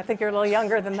 I think you're a little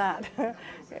younger than that.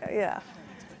 Yeah.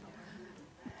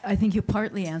 I think you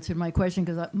partly answered my question,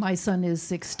 because my son is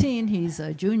 16. He's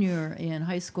a junior in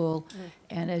high school.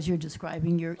 And as you're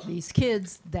describing these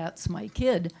kids, that's my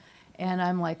kid. And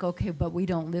I'm like, okay, but we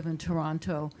don't live in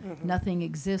Toronto. Nothing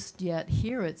exists yet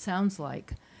here, it sounds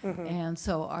like. And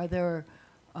so are there,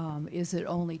 is it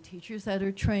only teachers that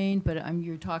are trained? But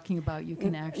you're talking about you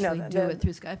can actually do it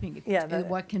through Skyping. Yeah,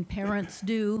 what can parents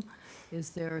do?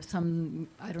 Is there some,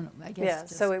 I don't know, I guess. Yeah,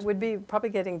 so it would be probably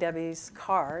getting Debbie's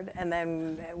card, and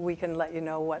then we can let you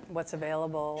know what's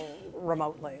available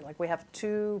remotely. Like we have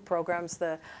 2 programs,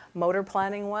 the motor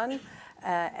planning one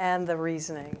and the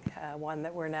reasoning one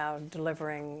that we're now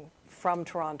delivering from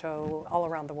Toronto all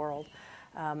around the world.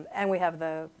 And we have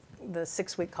the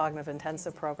 6-week cognitive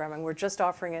intensive program, and we're just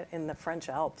offering it in the French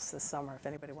Alps this summer if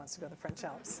anybody wants to go to the French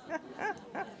Alps.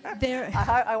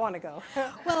 I want to go.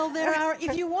 Well, there are,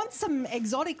 if you want some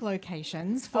exotic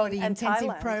locations for the intensive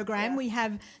Thailand, program, we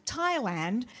have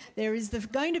Thailand, there is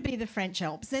going to be the French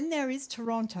Alps, then there is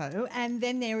Toronto, and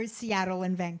then there is Seattle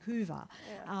and Vancouver.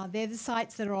 They're the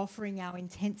sites that are offering our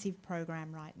intensive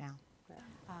program right now.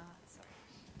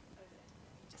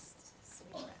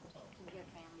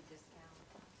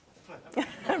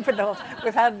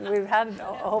 We've had a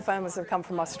whole families have come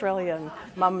from Australia, and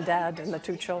mom, dad, and the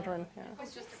 2 children. Yeah.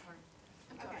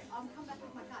 Okay, I'll come back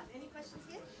with my card. Any questions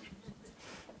here?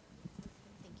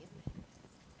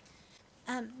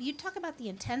 Thank you. You talk about the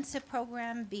intensive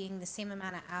program being the same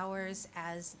amount of hours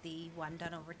as the one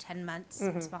done over 10 months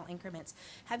in small increments.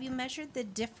 Have you measured the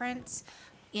difference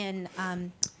in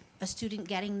a student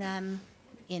getting them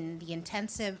in the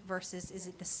intensive versus, is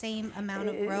it the same amount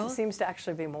of It growth? seems to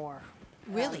actually be more.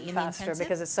 Really, in the faster intensive?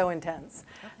 because it's so intense.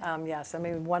 Okay. Yes, I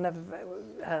mean one of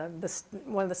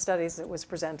the studies that was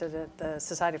presented at the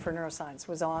Society for Neuroscience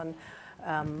was on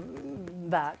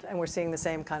that, and we're seeing the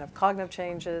same kind of cognitive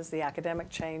changes, the academic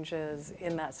changes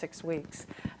in that 6 weeks,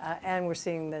 and we're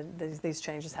seeing these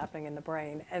changes happening in the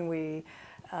brain, and we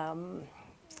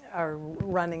are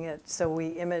running it so we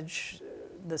image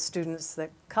the students that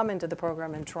come into the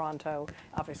program in Toronto,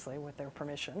 obviously with their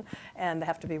permission, and they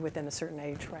have to be within a certain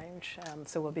age range.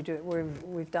 So we'll be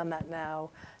we've done that now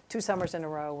 2 summers in a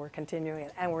row. We're continuing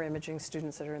it, and we're imaging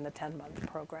students that are in the 10-month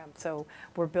program. So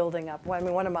we're building up. Well, I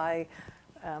mean, one of my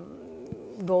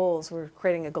goals, we're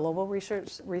creating a global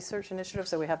research initiative.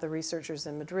 So we have the researchers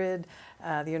in Madrid,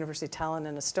 the University of Tallinn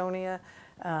in Estonia,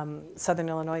 Southern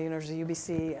Illinois University,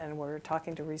 UBC, and we're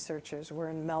talking to researchers. We're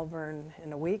in Melbourne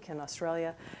in a week in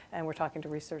Australia, and we're talking to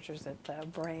researchers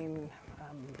at Brain,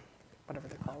 whatever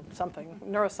they're called, something,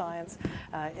 neuroscience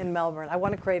in Melbourne. I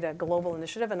want to create a global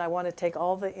initiative, and I want to take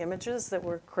all the images that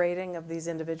we're creating of these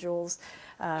individuals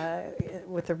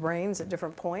with their brains at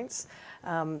different points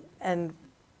and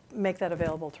make that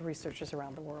available to researchers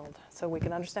around the world so we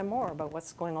can understand more about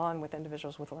what's going on with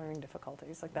individuals with learning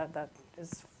difficulties. Like that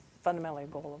is fundamentally a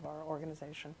goal of our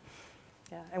organization.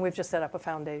 Yeah, and we've just set up a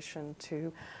foundation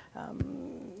to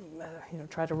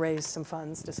try to raise some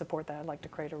funds to support that. I'd like to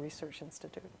create a research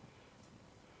institute.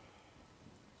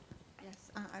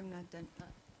 Yes, I'm not done.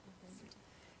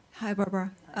 Hi, Barbara.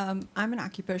 I'm an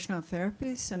occupational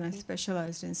therapist, and I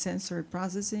specialize in sensory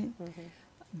processing.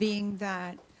 Being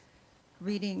that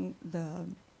reading the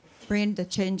Brain That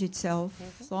Changed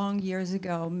Itself long years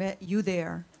ago, met you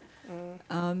there.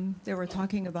 They were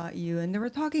talking about you, and they were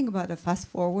talking about a fast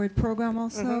forward program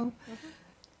also.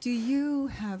 Do you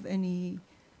have any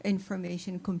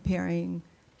information comparing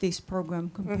this program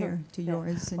compared to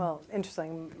yours? Well,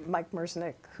 interesting. Mike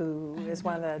Merznick, who is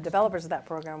one of the developers of that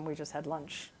program, we just had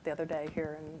lunch the other day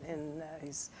here,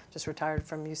 he's just retired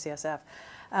from UCSF.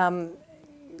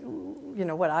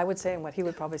 What I would say and what he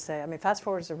would probably say, I mean, Fast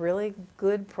Forward is a really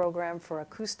good program for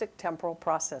acoustic temporal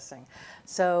processing.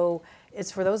 So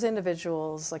it's for those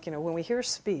individuals, like, when we hear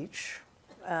speech,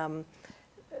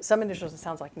 some individuals it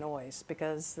sounds like noise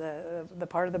because the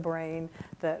part of the brain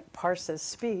that parses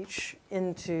speech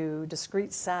into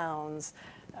discrete sounds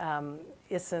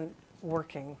isn't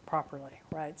working properly,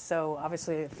 right? So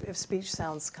obviously if speech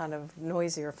sounds kind of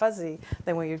noisy or fuzzy,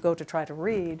 then when you go to try to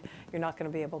read, you're not going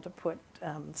to be able to put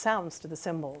sounds to the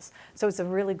symbols. So it's a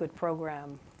really good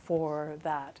program for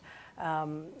that.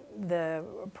 The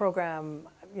program,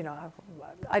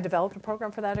 I developed a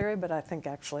program for that area, but I think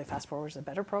actually Fast Forward is a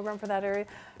better program for that area.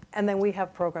 And then we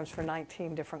have programs for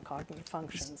 19 different cognitive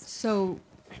functions. So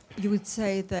you would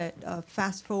say that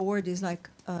Fast Forward is like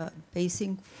a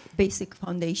basic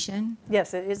foundation.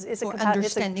 Yes, it's for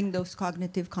understanding those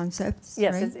cognitive concepts.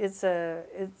 Yes,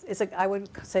 right? I would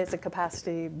say it's a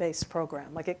capacity-based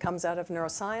program. Like it comes out of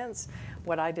neuroscience.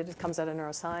 What I did, it comes out of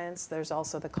neuroscience. There's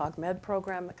also the CogMed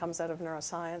program that comes out of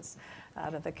neuroscience,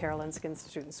 out of the Karolinska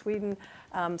Institute in Sweden.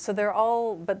 So they're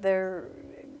all, but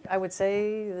I would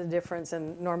say the difference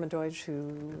in Norman Deutsch,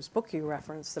 whose book you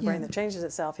referenced, The Brain That Changes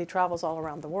Itself, he travels all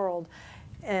around the world.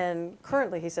 And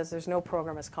currently, he says there's no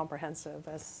program as comprehensive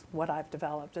as what I've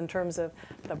developed in terms of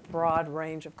the broad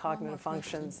range of cognitive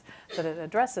functions that it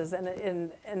addresses. And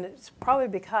it's probably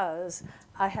because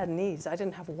I had needs. I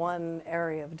didn't have one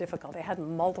area of difficulty. I had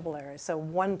multiple areas. So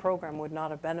one program would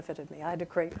not have benefited me. I had to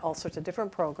create all sorts of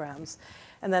different programs.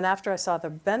 And then after I saw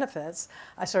the benefits,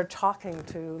 I started talking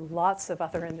to lots of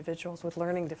other individuals with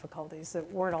learning difficulties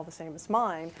that weren't all the same as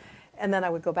mine. And then I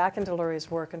would go back into Laurie's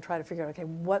work and try to figure out, okay,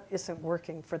 what isn't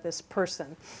working for this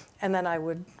person? And then I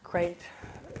would create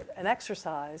an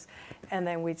exercise, and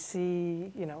then we'd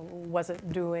see, was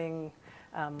it doing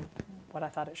what I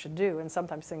thought it should do? And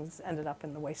sometimes things ended up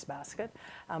in the wastebasket.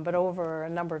 But over a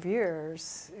number of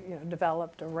years,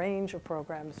 developed a range of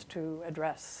programs to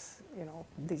address,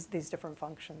 these different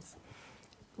functions.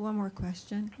 One more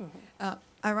question.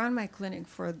 I ran my clinic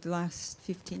for the last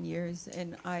 15 years,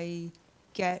 and I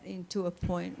get into a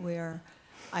point where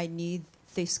I need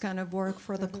this kind of work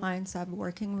for the clients I'm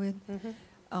working with.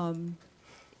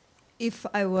 If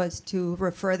I was to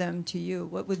refer them to you,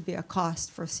 what would be a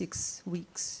cost for 6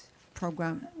 weeks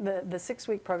program? The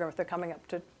 6-week program, if they're coming up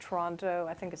to Toronto,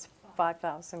 I think it's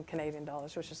 5,000 Canadian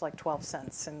dollars, which is like 12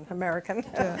 cents in American.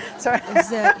 Sorry. Is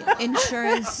the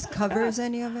insurance covers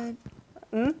any of it?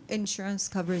 Insurance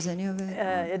covers any of it?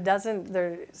 It doesn't.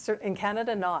 In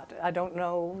Canada, not. I don't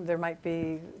know. There might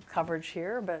be coverage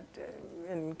here, but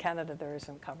in Canada there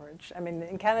isn't coverage. I mean,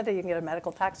 in Canada you can get a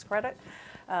medical tax credit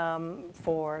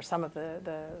for some of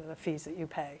the fees that you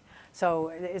pay. So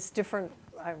it's different,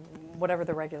 whatever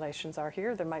the regulations are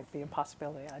here, there might be a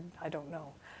possibility, I don't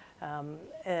know.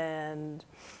 And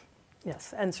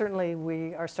yes, and certainly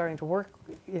we are starting to work,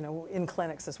 in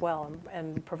clinics as well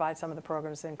and provide some of the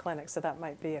programs in clinics. So that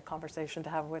might be a conversation to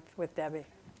have with Debbie.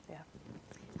 Yeah.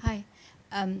 Hi.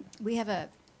 We have a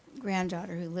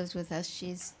granddaughter who lives with us.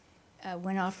 She's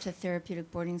went off to therapeutic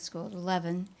boarding school at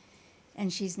 11,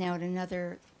 and she's now at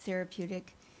another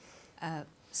therapeutic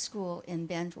school in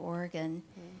Bend, Oregon.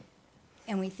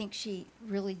 And we think she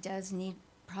really does need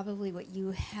probably what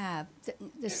you have.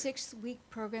 The 6-week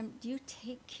program, do you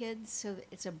take kids so that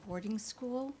it's a boarding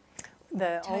school?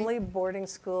 The only boarding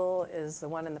school is the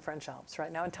one in the French Alps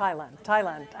right now in Thailand.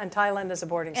 And Thailand is a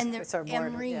boarding school.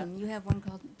 And Breen, you have one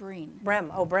called Breen. Brem,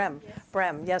 Brem.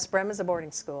 Brem, yes, Brem is a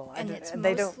boarding school. And it's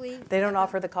they mostly... They don't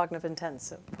offer the cognitive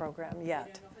intensive program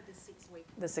yet.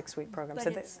 The 6-week program. But so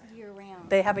it's year-round.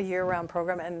 They have a year-round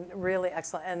program and really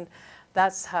excellent. And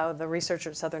that's how the researcher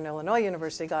at Southern Illinois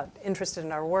University got interested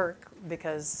in our work,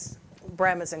 because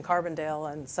Brem is in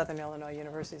Carbondale and Southern Illinois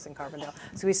University is in Carbondale.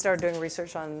 So we started doing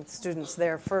research on students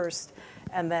there first,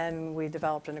 and then we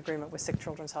developed an agreement with Sick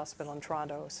Children's Hospital in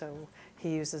Toronto, so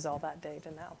he uses all that data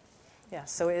now. Yeah,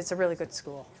 so it's a really good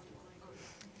school.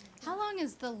 How long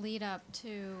is the lead up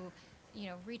to,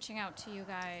 reaching out to you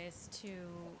guys to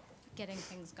getting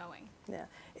things going? Yeah,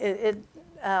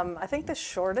 I think the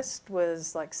shortest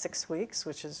was like 6 weeks,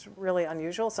 which is really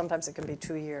unusual. Sometimes it can be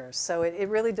 2 years. So it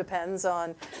really depends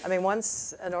on,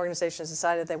 once an organization has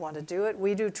decided they want to do it,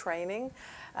 we do training.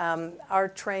 Our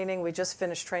training, we just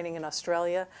finished training in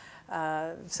Australia.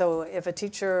 So if a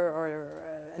teacher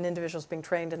or an individual is being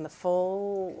trained in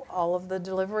all of the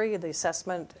delivery, the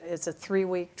assessment, it's a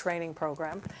 3-week training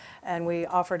program. And we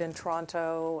offered in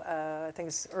Toronto, I think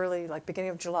it's early, like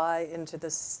beginning of July into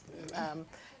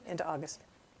into August.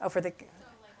 For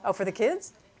the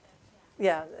kids?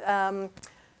 Yeah.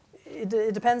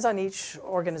 It depends on each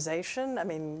organization.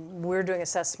 We're doing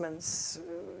assessments,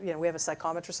 we have a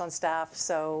psychometrist on staff,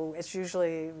 so it's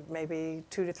usually maybe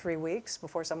 2 to 3 weeks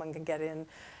before someone can get in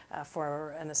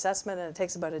for an assessment, and it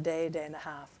takes about a day and a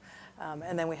half.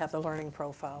 And then we have the learning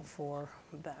profile for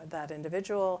that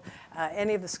individual.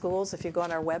 Any of the schools, if you go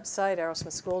on our website,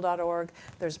 arrowsmithschool.org,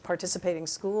 there's participating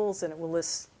schools, and it will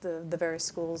list the various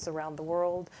schools around the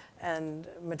world, and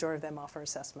the majority of them offer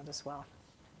assessment as well.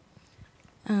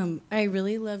 I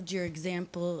really loved your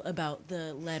example about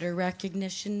the letter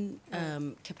recognition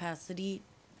capacity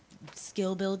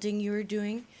skill building you were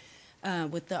doing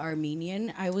with the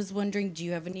Armenian. I was wondering, do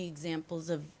you have any examples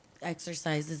of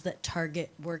exercises that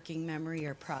target working memory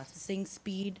or processing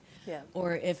speed? Yeah.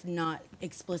 Or if not,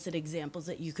 explicit examples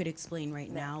that you could explain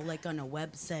right now, like on a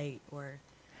website or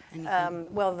anything?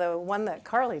 Well, the one that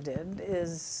Carly did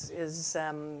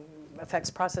affects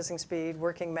processing speed,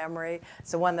 working memory.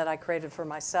 It's the one that I created for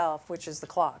myself, which is the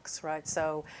clocks, right?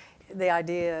 So the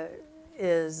idea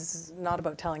is not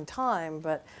about telling time,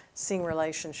 but seeing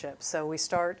relationships. So we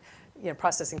start,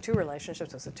 processing 2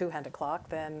 relationships. It's a 2-handed clock,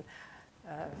 then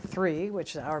 3,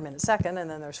 which is hour, minute, second, and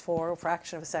then there's 4, a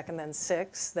fraction of a second, then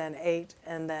 6, then 8,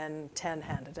 and then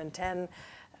 10-handed. And 10,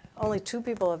 only 2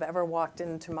 people have ever walked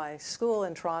into my school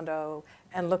in Toronto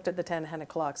and looked at the 10-handed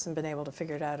clocks and been able to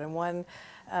figure it out. And one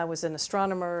was an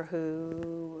astronomer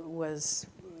who was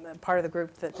part of the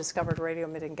group that discovered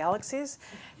radio-emitting galaxies,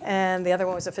 and the other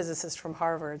one was a physicist from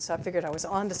Harvard. So I figured I was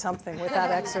onto something with that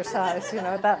exercise,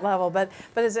 at that level. But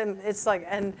it's like,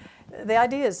 and the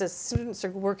idea is as students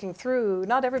are working through,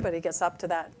 not everybody gets up to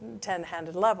that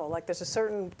 10-handed level. Like there's a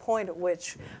certain point at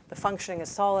which the functioning is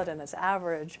solid and it's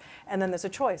average, and then there's a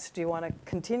choice. Do you want to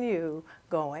continue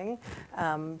going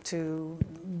to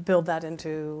build that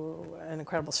into an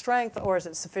incredible strength, or is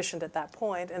it sufficient at that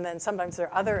point? And then sometimes there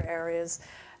are other areas,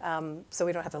 so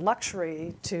we don't have the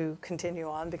luxury to continue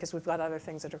on because we've got other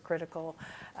things that are critical.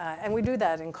 And we do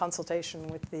that in consultation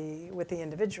with the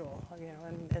individual,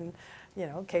 and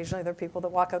occasionally there are people that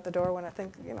walk out the door when I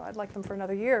think, I'd like them for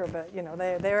another year, but,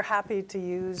 they're happy to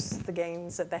use the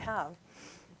gains that they have.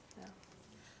 Yeah.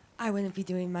 I wouldn't be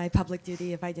doing my public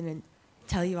duty if I didn't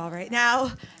tell you all right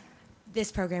now.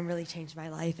 This program really changed my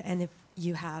life, and if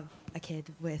you have a kid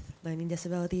with learning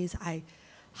disabilities, I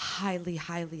highly,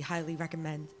 highly, highly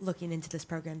recommend looking into this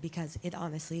program because it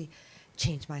honestly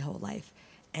changed my whole life.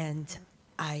 And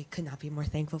I could not be more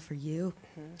thankful for you,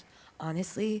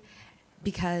 honestly,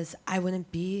 because I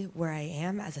wouldn't be where I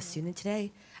am as a student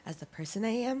today, as the person I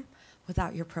am,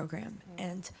 without your program.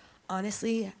 And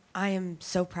honestly, I am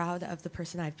so proud of the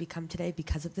person I've become today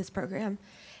because of this program.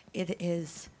 It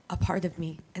is a part of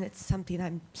me, and it's something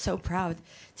I'm so proud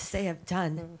to say I've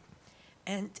done.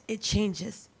 And it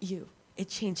changes you. It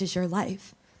changes your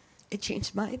life. It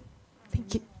changed mine.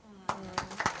 Thank you.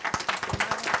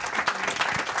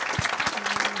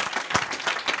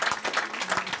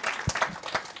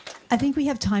 I think we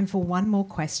have time for one more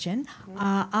question.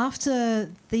 After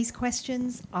these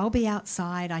questions, I'll be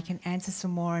outside. I can answer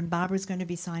some more, and Barbara's going to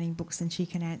be signing books, and she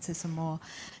can answer some more.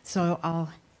 So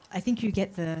I think you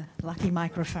get the lucky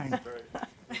microphone.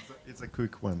 It's a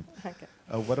quick one. Okay.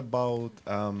 What about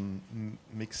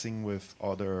mixing with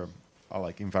other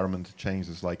like environmental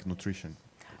changes like nutrition?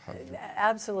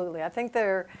 Absolutely. I think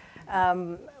they're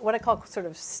what I call sort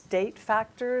of state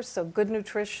factors. So good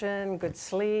nutrition, good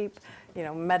sleep,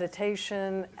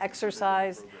 meditation,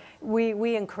 exercise.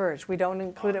 We encourage. We don't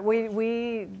include it.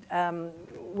 We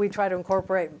try to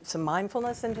incorporate some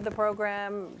mindfulness into the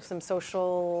program, some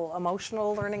social,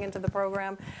 emotional learning into the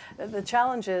program. The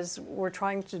challenge is we're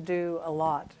trying to do a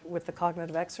lot with the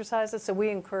cognitive exercises. So we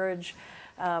encourage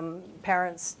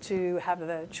parents to have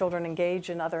the children engage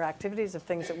in other activities of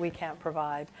things that we can't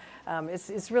provide.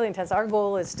 It's really intense. Our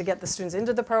goal is to get the students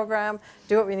into the program,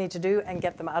 do what we need to do, and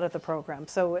get them out of the program.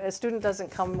 So a student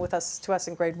doesn't come to us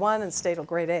in grade 1 and stay till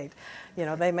grade 8.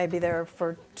 They may be there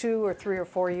for 2 or 3 or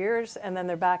 4 years, and then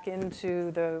they're back into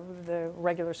the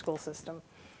regular school system.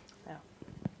 Yeah.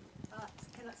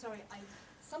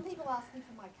 Some people asked me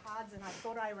for my cards, and I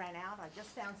thought I ran out. I just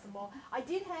found some more. I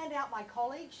did hand out my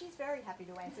colleague. She's very happy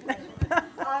to answer questions. But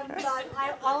I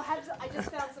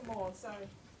just found some more. So,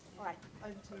 all right,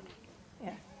 over to you.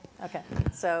 Yeah. Okay.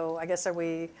 So I guess are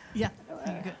we? Yeah.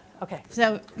 Okay.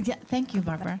 So yeah, thank you,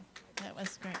 Barbara. That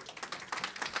was great.